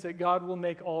convinced that God will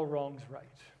make all wrongs right.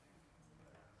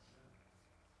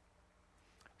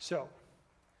 So,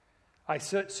 I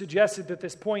suggested that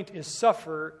this point is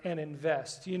suffer and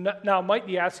invest. You now might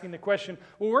be asking the question,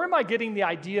 well, where am I getting the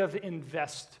idea of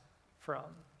invest from?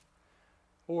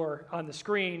 Or on the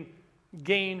screen,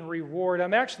 gain reward.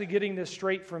 I'm actually getting this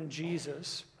straight from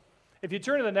Jesus. If you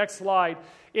turn to the next slide,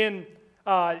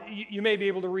 you may be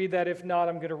able to read that. If not,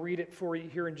 I'm going to read it for you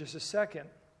here in just a second.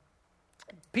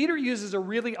 Peter uses a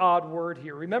really odd word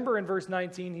here. Remember in verse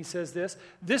 19, he says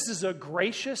this is a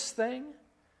gracious thing.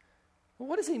 Well,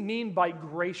 what does he mean by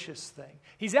gracious thing?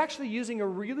 He's actually using a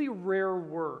really rare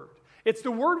word. It's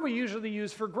the word we usually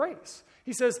use for grace.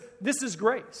 He says, this is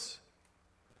grace.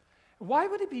 Why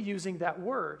would he be using that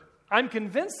word? I'm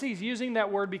convinced he's using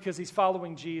that word because he's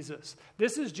following Jesus.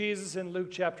 This is Jesus in Luke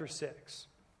chapter 6.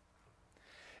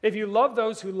 If you love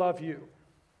those who love you,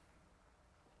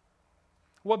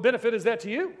 what benefit is that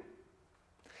to you?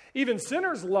 Even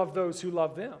sinners love those who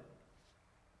love them.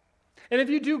 And if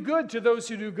you do good to those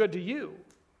who do good to you,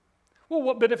 well,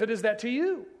 what benefit is that to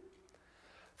you?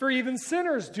 For even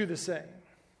sinners do the same.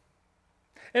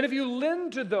 And if you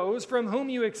lend to those from whom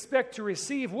you expect to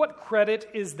receive, what credit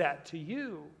is that to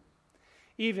you?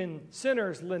 Even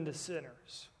sinners lend to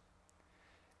sinners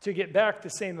to get back the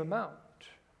same amount.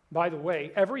 By the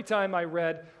way, every time I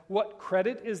read, what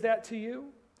credit is that to you,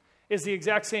 is the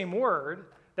exact same word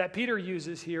that Peter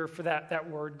uses here for that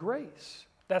word grace.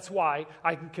 That's why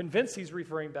I'm convinced he's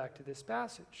referring back to this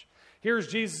passage. Here's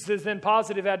Jesus' then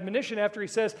positive admonition after he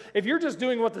says, if you're just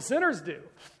doing what the sinners do,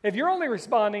 if you're only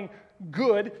responding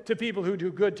good to people who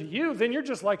do good to you, then you're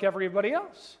just like everybody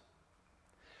else.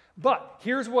 But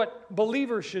here's what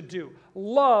believers should do.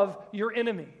 Love your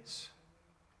enemies.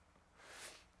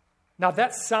 Now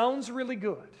that sounds really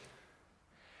good.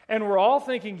 And we're all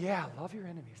thinking, yeah, love your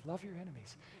enemies, love your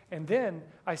enemies. And then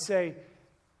I say,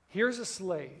 here's a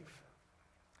slave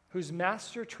whose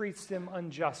master treats them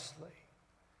unjustly.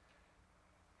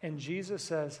 And Jesus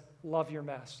says, love your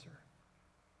master.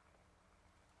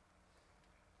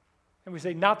 And we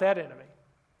say, not that enemy.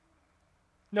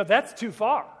 No, that's too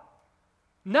far.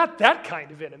 Not that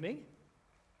kind of enemy.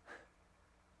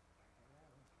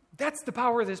 That's the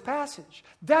power of this passage.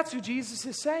 That's who Jesus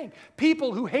is saying.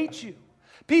 People who hate you.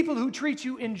 people who treat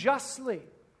you unjustly.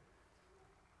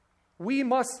 We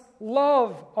must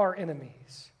love our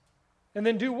enemies. And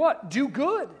then do what? Do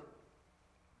good.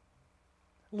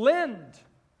 Lend,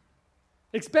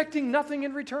 expecting nothing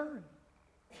in return.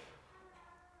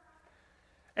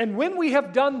 And when we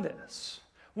have done this,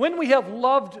 when we have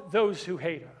loved those who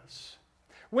hate us,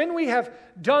 when we have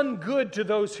done good to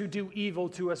those who do evil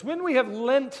to us, when we have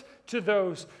lent to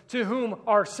those to whom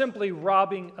are simply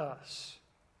robbing us,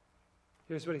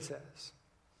 here's what he says.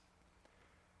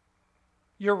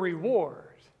 Your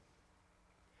reward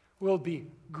will be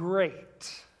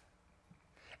great,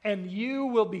 and you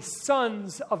will be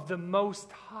sons of the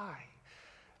Most High.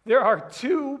 There are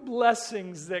two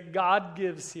blessings that God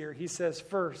gives here. He says,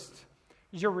 first,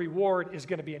 your reward is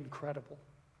going to be incredible.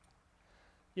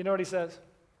 You know what he says?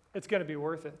 It's going to be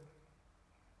worth it.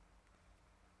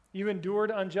 You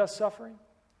endured unjust suffering,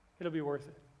 it'll be worth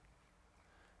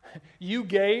it. You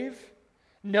gave,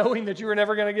 knowing that you were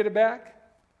never going to get it back,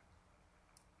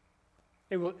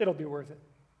 it'll be worth it.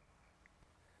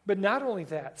 But not only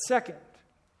that, second,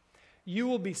 you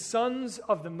will be sons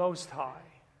of the Most High,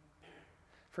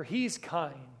 for he's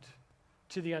kind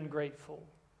to the ungrateful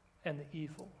and the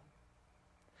evil.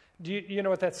 Do you know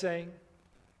what that's saying?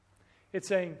 It's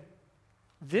saying,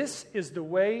 this is the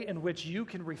way in which you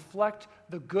can reflect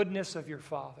the goodness of your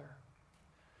Father.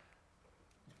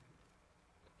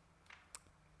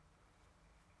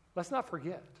 Let's not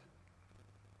forget,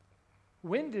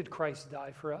 when did Christ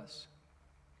die for us?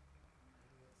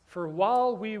 For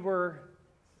while we were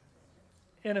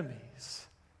enemies,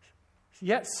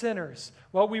 yet sinners,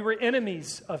 while we were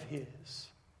enemies of his,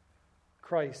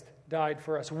 Christ died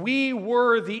for us. We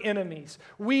were the enemies.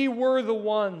 We were the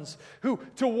ones who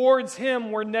towards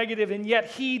him were negative, and yet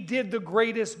he did the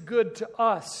greatest good to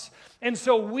us. And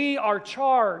so we are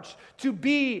charged to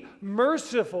be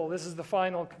merciful. This is the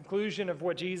final conclusion of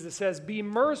what Jesus says. Be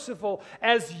merciful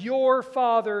as your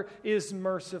Father is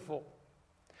merciful.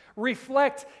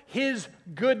 Reflect his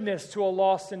goodness to a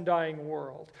lost and dying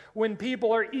world. When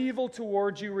people are evil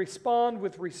towards you, respond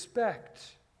with respect,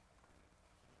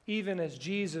 even as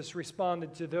Jesus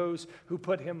responded to those who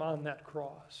put him on that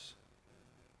cross.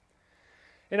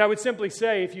 And I would simply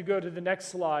say, if you go to the next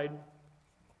slide,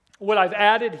 what I've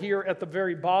added here at the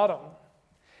very bottom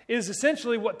is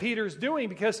essentially what Peter's doing,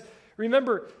 because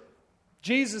remember,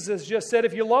 Jesus has just said,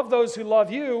 if you love those who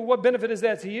love you, what benefit is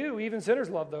that to you? Even sinners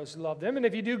love those who love them. And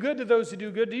if you do good to those who do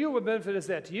good to you, what benefit is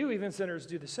that to you? Even sinners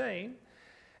do the same.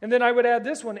 And then I would add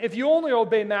this one. If you only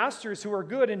obey masters who are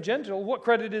good and gentle, what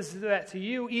credit is that to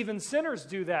you? Even sinners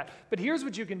do that. But here's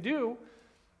what you can do.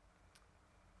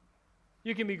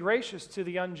 You can be gracious to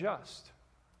the unjust.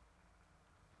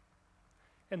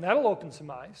 And that'll open some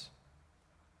eyes.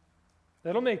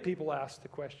 That'll make people ask the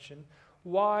question,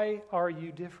 why are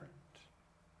you different?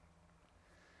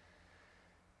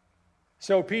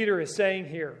 So Peter is saying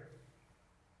here,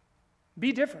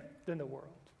 be different than the world.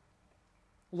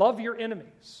 Love your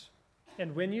enemies.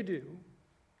 And when you do,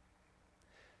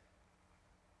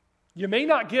 you may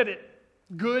not get it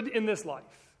good in this life.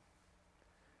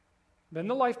 But in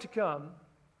the life to come,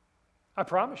 I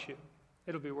promise you,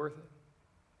 it'll be worth it.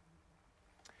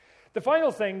 The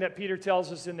final thing that Peter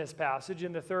tells us in this passage,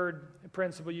 in the third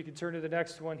principle, you can turn to the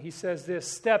next one, he says this,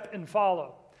 step and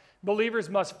follow. Believers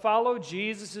must follow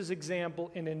Jesus'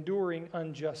 example in enduring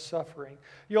unjust suffering.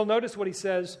 You'll notice what he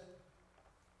says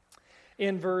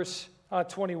in verse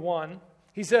 21.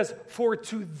 He says, for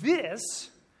to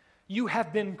this you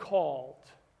have been called.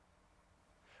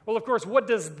 Well, of course, what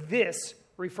does this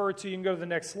refer to? You can go to the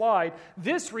next slide.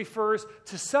 This refers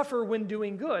to suffer when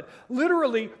doing good.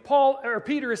 Literally,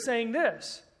 Peter is saying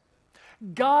this.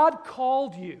 God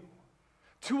called you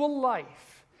to a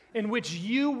life in which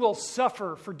you will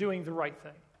suffer for doing the right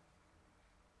thing.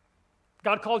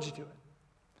 God called you to it.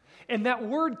 And that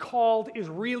word called is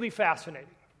really fascinating.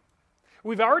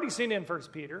 We've already seen it in 1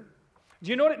 Peter. Do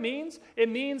you know what it means? It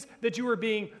means that you are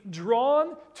being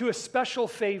drawn to a special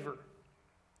favor.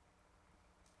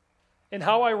 And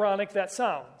how ironic that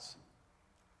sounds.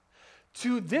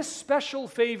 To this special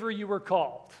favor you were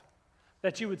called,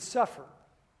 that you would suffer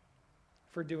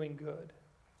for doing good.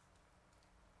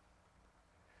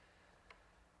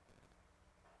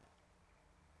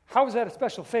 How is that a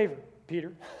special favor,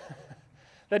 Peter?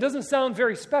 That doesn't sound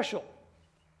very special.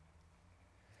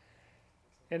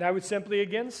 And I would simply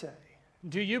again say,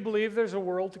 do you believe there's a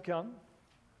world to come?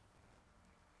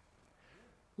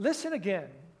 Listen again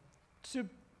to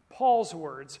Paul's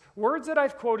words that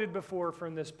I've quoted before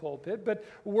from this pulpit, but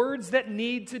words that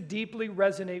need to deeply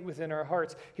resonate within our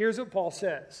hearts. Here's what Paul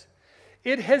says.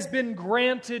 It has been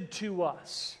granted to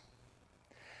us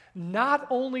not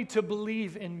only to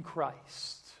believe in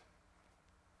Christ.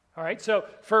 All right, so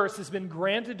first, it's been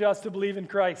granted to us to believe in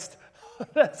Christ.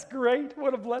 That's great.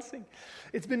 What a blessing.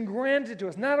 It's been granted to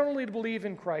us not only to believe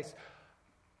in Christ,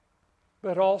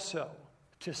 but also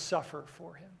to suffer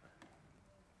for him.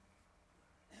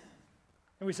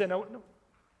 And we said, no.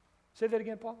 Say that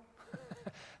again, Paul.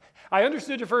 I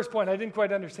understood your first point. I didn't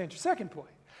quite understand your second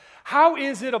point. How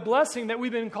is it a blessing that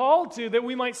we've been called to that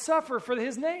we might suffer for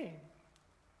his name?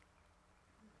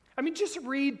 I mean, just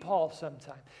read Paul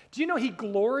sometime. Do you know he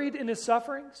gloried in his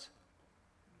sufferings?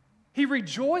 He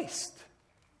rejoiced.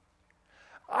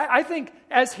 I think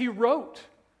as he wrote,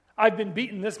 I've been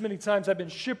beaten this many times, I've been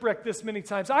shipwrecked this many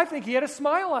times, I think he had a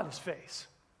smile on his face.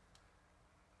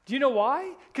 Do you know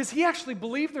why? Because he actually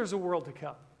believed there's a world to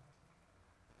come.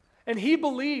 And he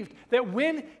believed that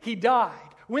when he died,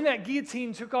 when that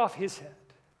guillotine took off his head,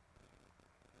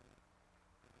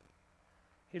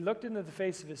 he looked into the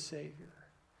face of his Savior,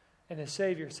 and his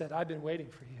Savior said, I've been waiting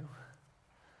for you.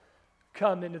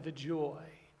 Come into the joy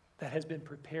that has been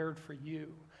prepared for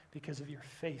you because of your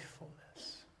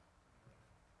faithfulness.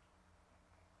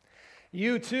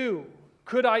 You too,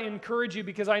 could I encourage you,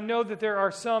 because I know that there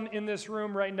are some in this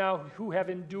room right now who have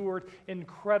endured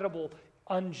incredible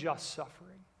unjust suffering.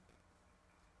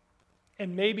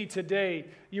 And maybe today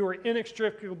you are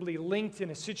inextricably linked in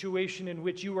a situation in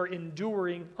which you are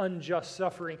enduring unjust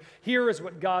suffering. Here is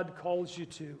what God calls you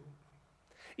to.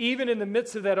 Even in the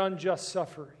midst of that unjust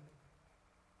suffering,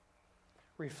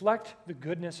 reflect the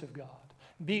goodness of God.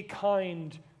 Be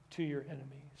kind to your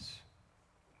enemies.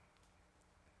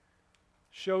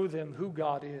 Show them who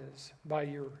God is by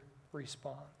your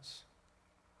response.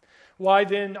 Why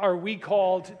then are we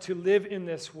called to live in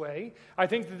this way? I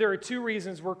think that there are two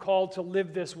reasons we're called to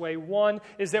live this way. One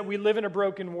is that we live in a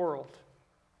broken world,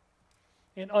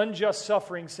 and unjust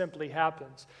suffering simply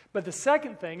happens. But the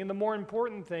second thing, and the more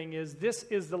important thing, is this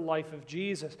is the life of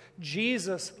Jesus.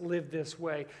 Jesus lived this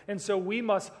way, and so we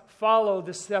must follow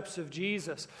the steps of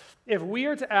Jesus. If we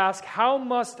are to ask, how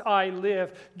must I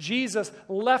live? Jesus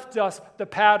left us the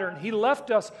pattern. He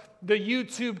left us the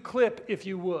YouTube clip, if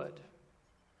you would,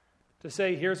 to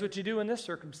say, here's what you do in this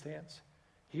circumstance.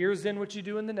 Here's then what you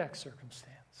do in the next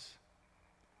circumstance.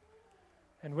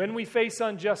 And when we face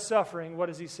unjust suffering, what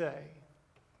does he say?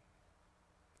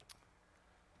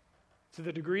 To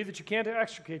the degree that you can't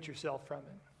extricate yourself from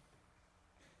it,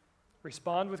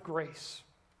 respond with grace,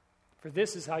 for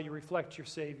this is how you reflect your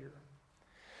Savior.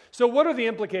 So what are the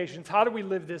implications? How do we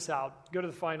live this out? Go to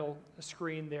the final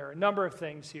screen there. A number of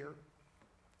things here.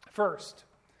 First,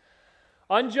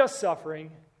 unjust suffering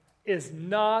is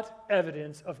not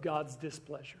evidence of God's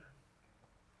displeasure.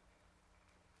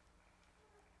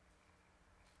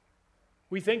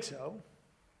 We think so.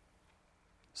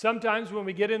 Sometimes when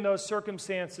we get in those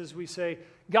circumstances, we say,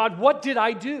 God, what did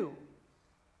I do?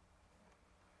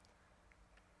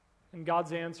 And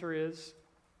God's answer is,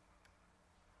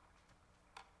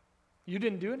 you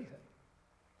didn't do anything.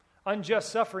 Unjust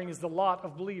suffering is the lot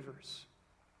of believers.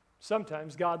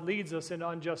 Sometimes God leads us into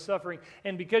unjust suffering,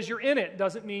 and because you're in it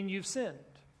doesn't mean you've sinned.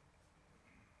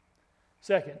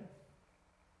 Second,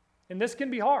 and this can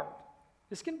be hard.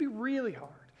 This can be really hard.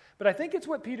 But I think it's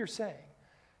what Peter's saying.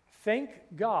 Thank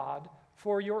God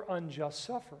for your unjust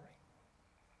suffering.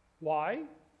 Why?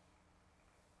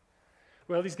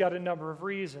 Well, he's got a number of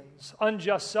reasons.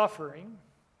 Unjust suffering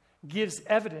gives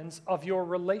evidence of your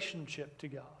relationship to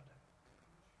God.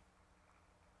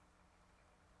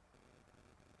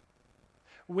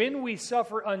 When we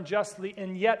suffer unjustly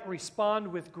and yet respond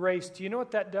with grace, do you know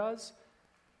what that does?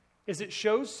 Is it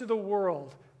shows to the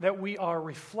world that we are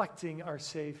reflecting our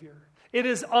Savior. It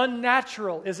is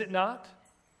unnatural, is it not?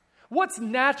 What's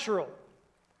natural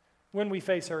when we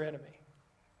face our enemy?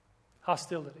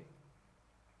 Hostility.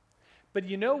 But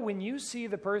you know, when you see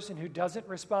the person who doesn't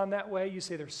respond that way, you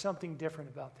say there's something different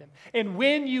about them. And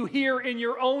when you hear in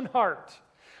your own heart,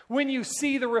 when you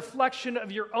see the reflection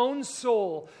of your own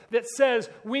soul that says,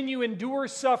 when you endure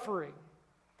suffering,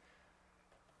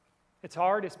 it's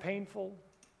hard, it's painful,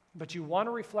 but you want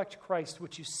to reflect Christ,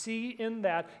 what you see in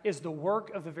that is the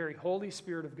work of the very Holy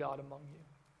Spirit of God among you.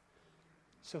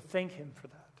 So thank Him for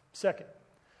that. Second,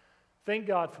 thank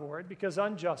God for it, because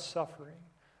unjust suffering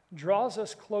draws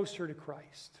us closer to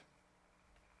Christ.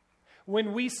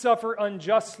 When we suffer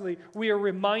unjustly, we are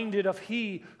reminded of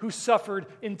He who suffered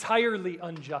entirely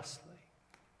unjustly.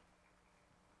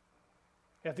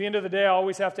 At the end of the day, I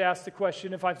always have to ask the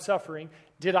question, if I'm suffering,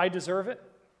 did I deserve it?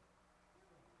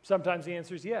 Sometimes the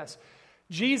answer is yes.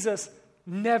 Jesus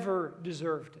never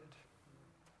deserved it.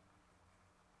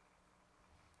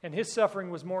 And his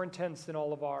suffering was more intense than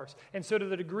all of ours. And so to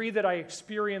the degree that I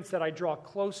experience that, I draw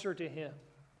closer to him.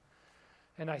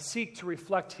 And I seek to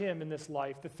reflect him in this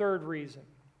life. The third reason,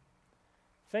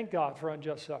 thank God for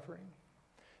unjust suffering.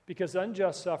 Because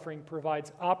unjust suffering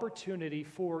provides opportunity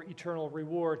for eternal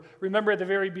reward. Remember at the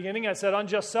very beginning I said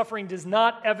unjust suffering is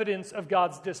not evidence of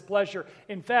God's displeasure.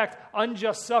 In fact,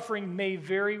 unjust suffering may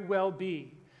very well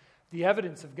be the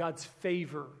evidence of God's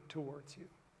favor towards you.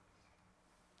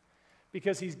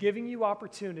 Because he's giving you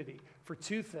opportunity for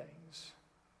two things: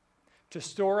 to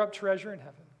store up treasure in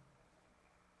heaven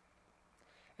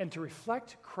and to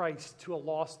reflect Christ to a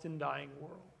lost and dying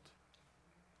world.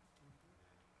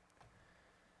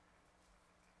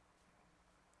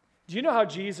 Do you know how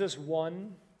Jesus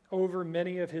won over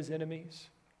many of his enemies?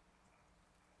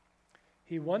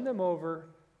 He won them over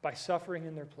by suffering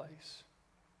in their place,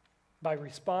 by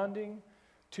responding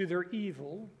to their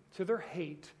evil, to their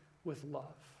hate with love.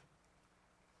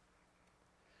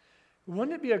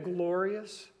 Wouldn't it be a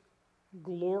glorious,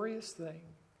 glorious thing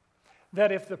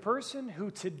that if the person who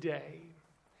today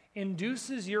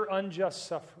induces your unjust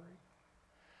suffering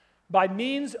by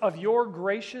means of your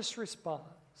gracious response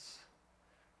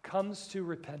comes to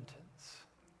repentance,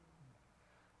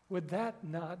 would that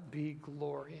not be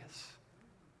glorious?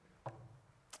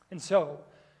 And so,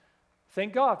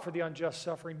 thank God for the unjust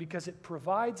suffering because it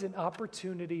provides an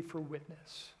opportunity for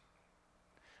witness.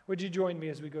 Would you join me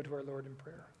as we go to our Lord in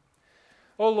prayer?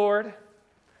 Oh Lord,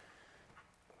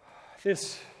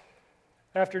 this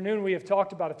afternoon we have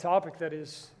talked about a topic that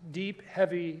is deep,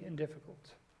 heavy, and difficult.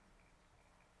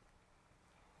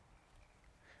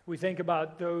 We think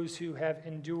about those who have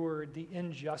endured the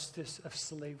injustice of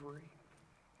slavery.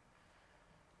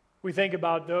 We think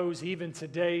about those even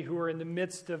today who are in the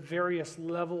midst of various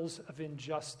levels of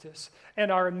injustice.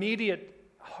 And our immediate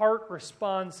heart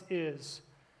response is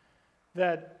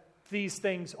that these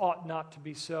things ought not to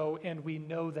be so, and we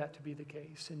know that to be the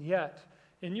case. And yet,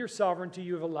 in your sovereignty,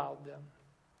 you have allowed them.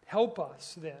 Help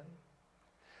us, then,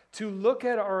 to look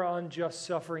at our unjust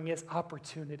suffering as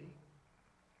opportunity.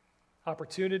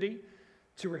 Opportunity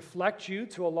to reflect you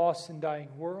to a lost and dying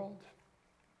world.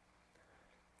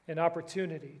 An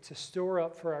opportunity to store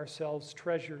up for ourselves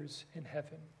treasures in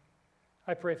heaven.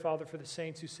 I pray, Father, for the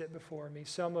saints who sit before me,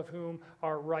 some of whom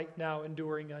are right now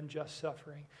enduring unjust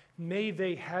suffering. May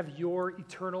they have your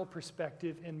eternal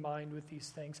perspective in mind with these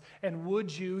things. And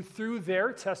would you, through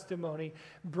their testimony,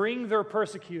 bring their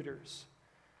persecutors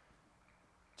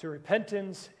to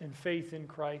repentance and faith in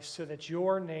Christ so that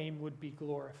your name would be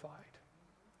glorified.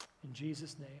 In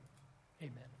Jesus' name,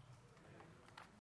 amen.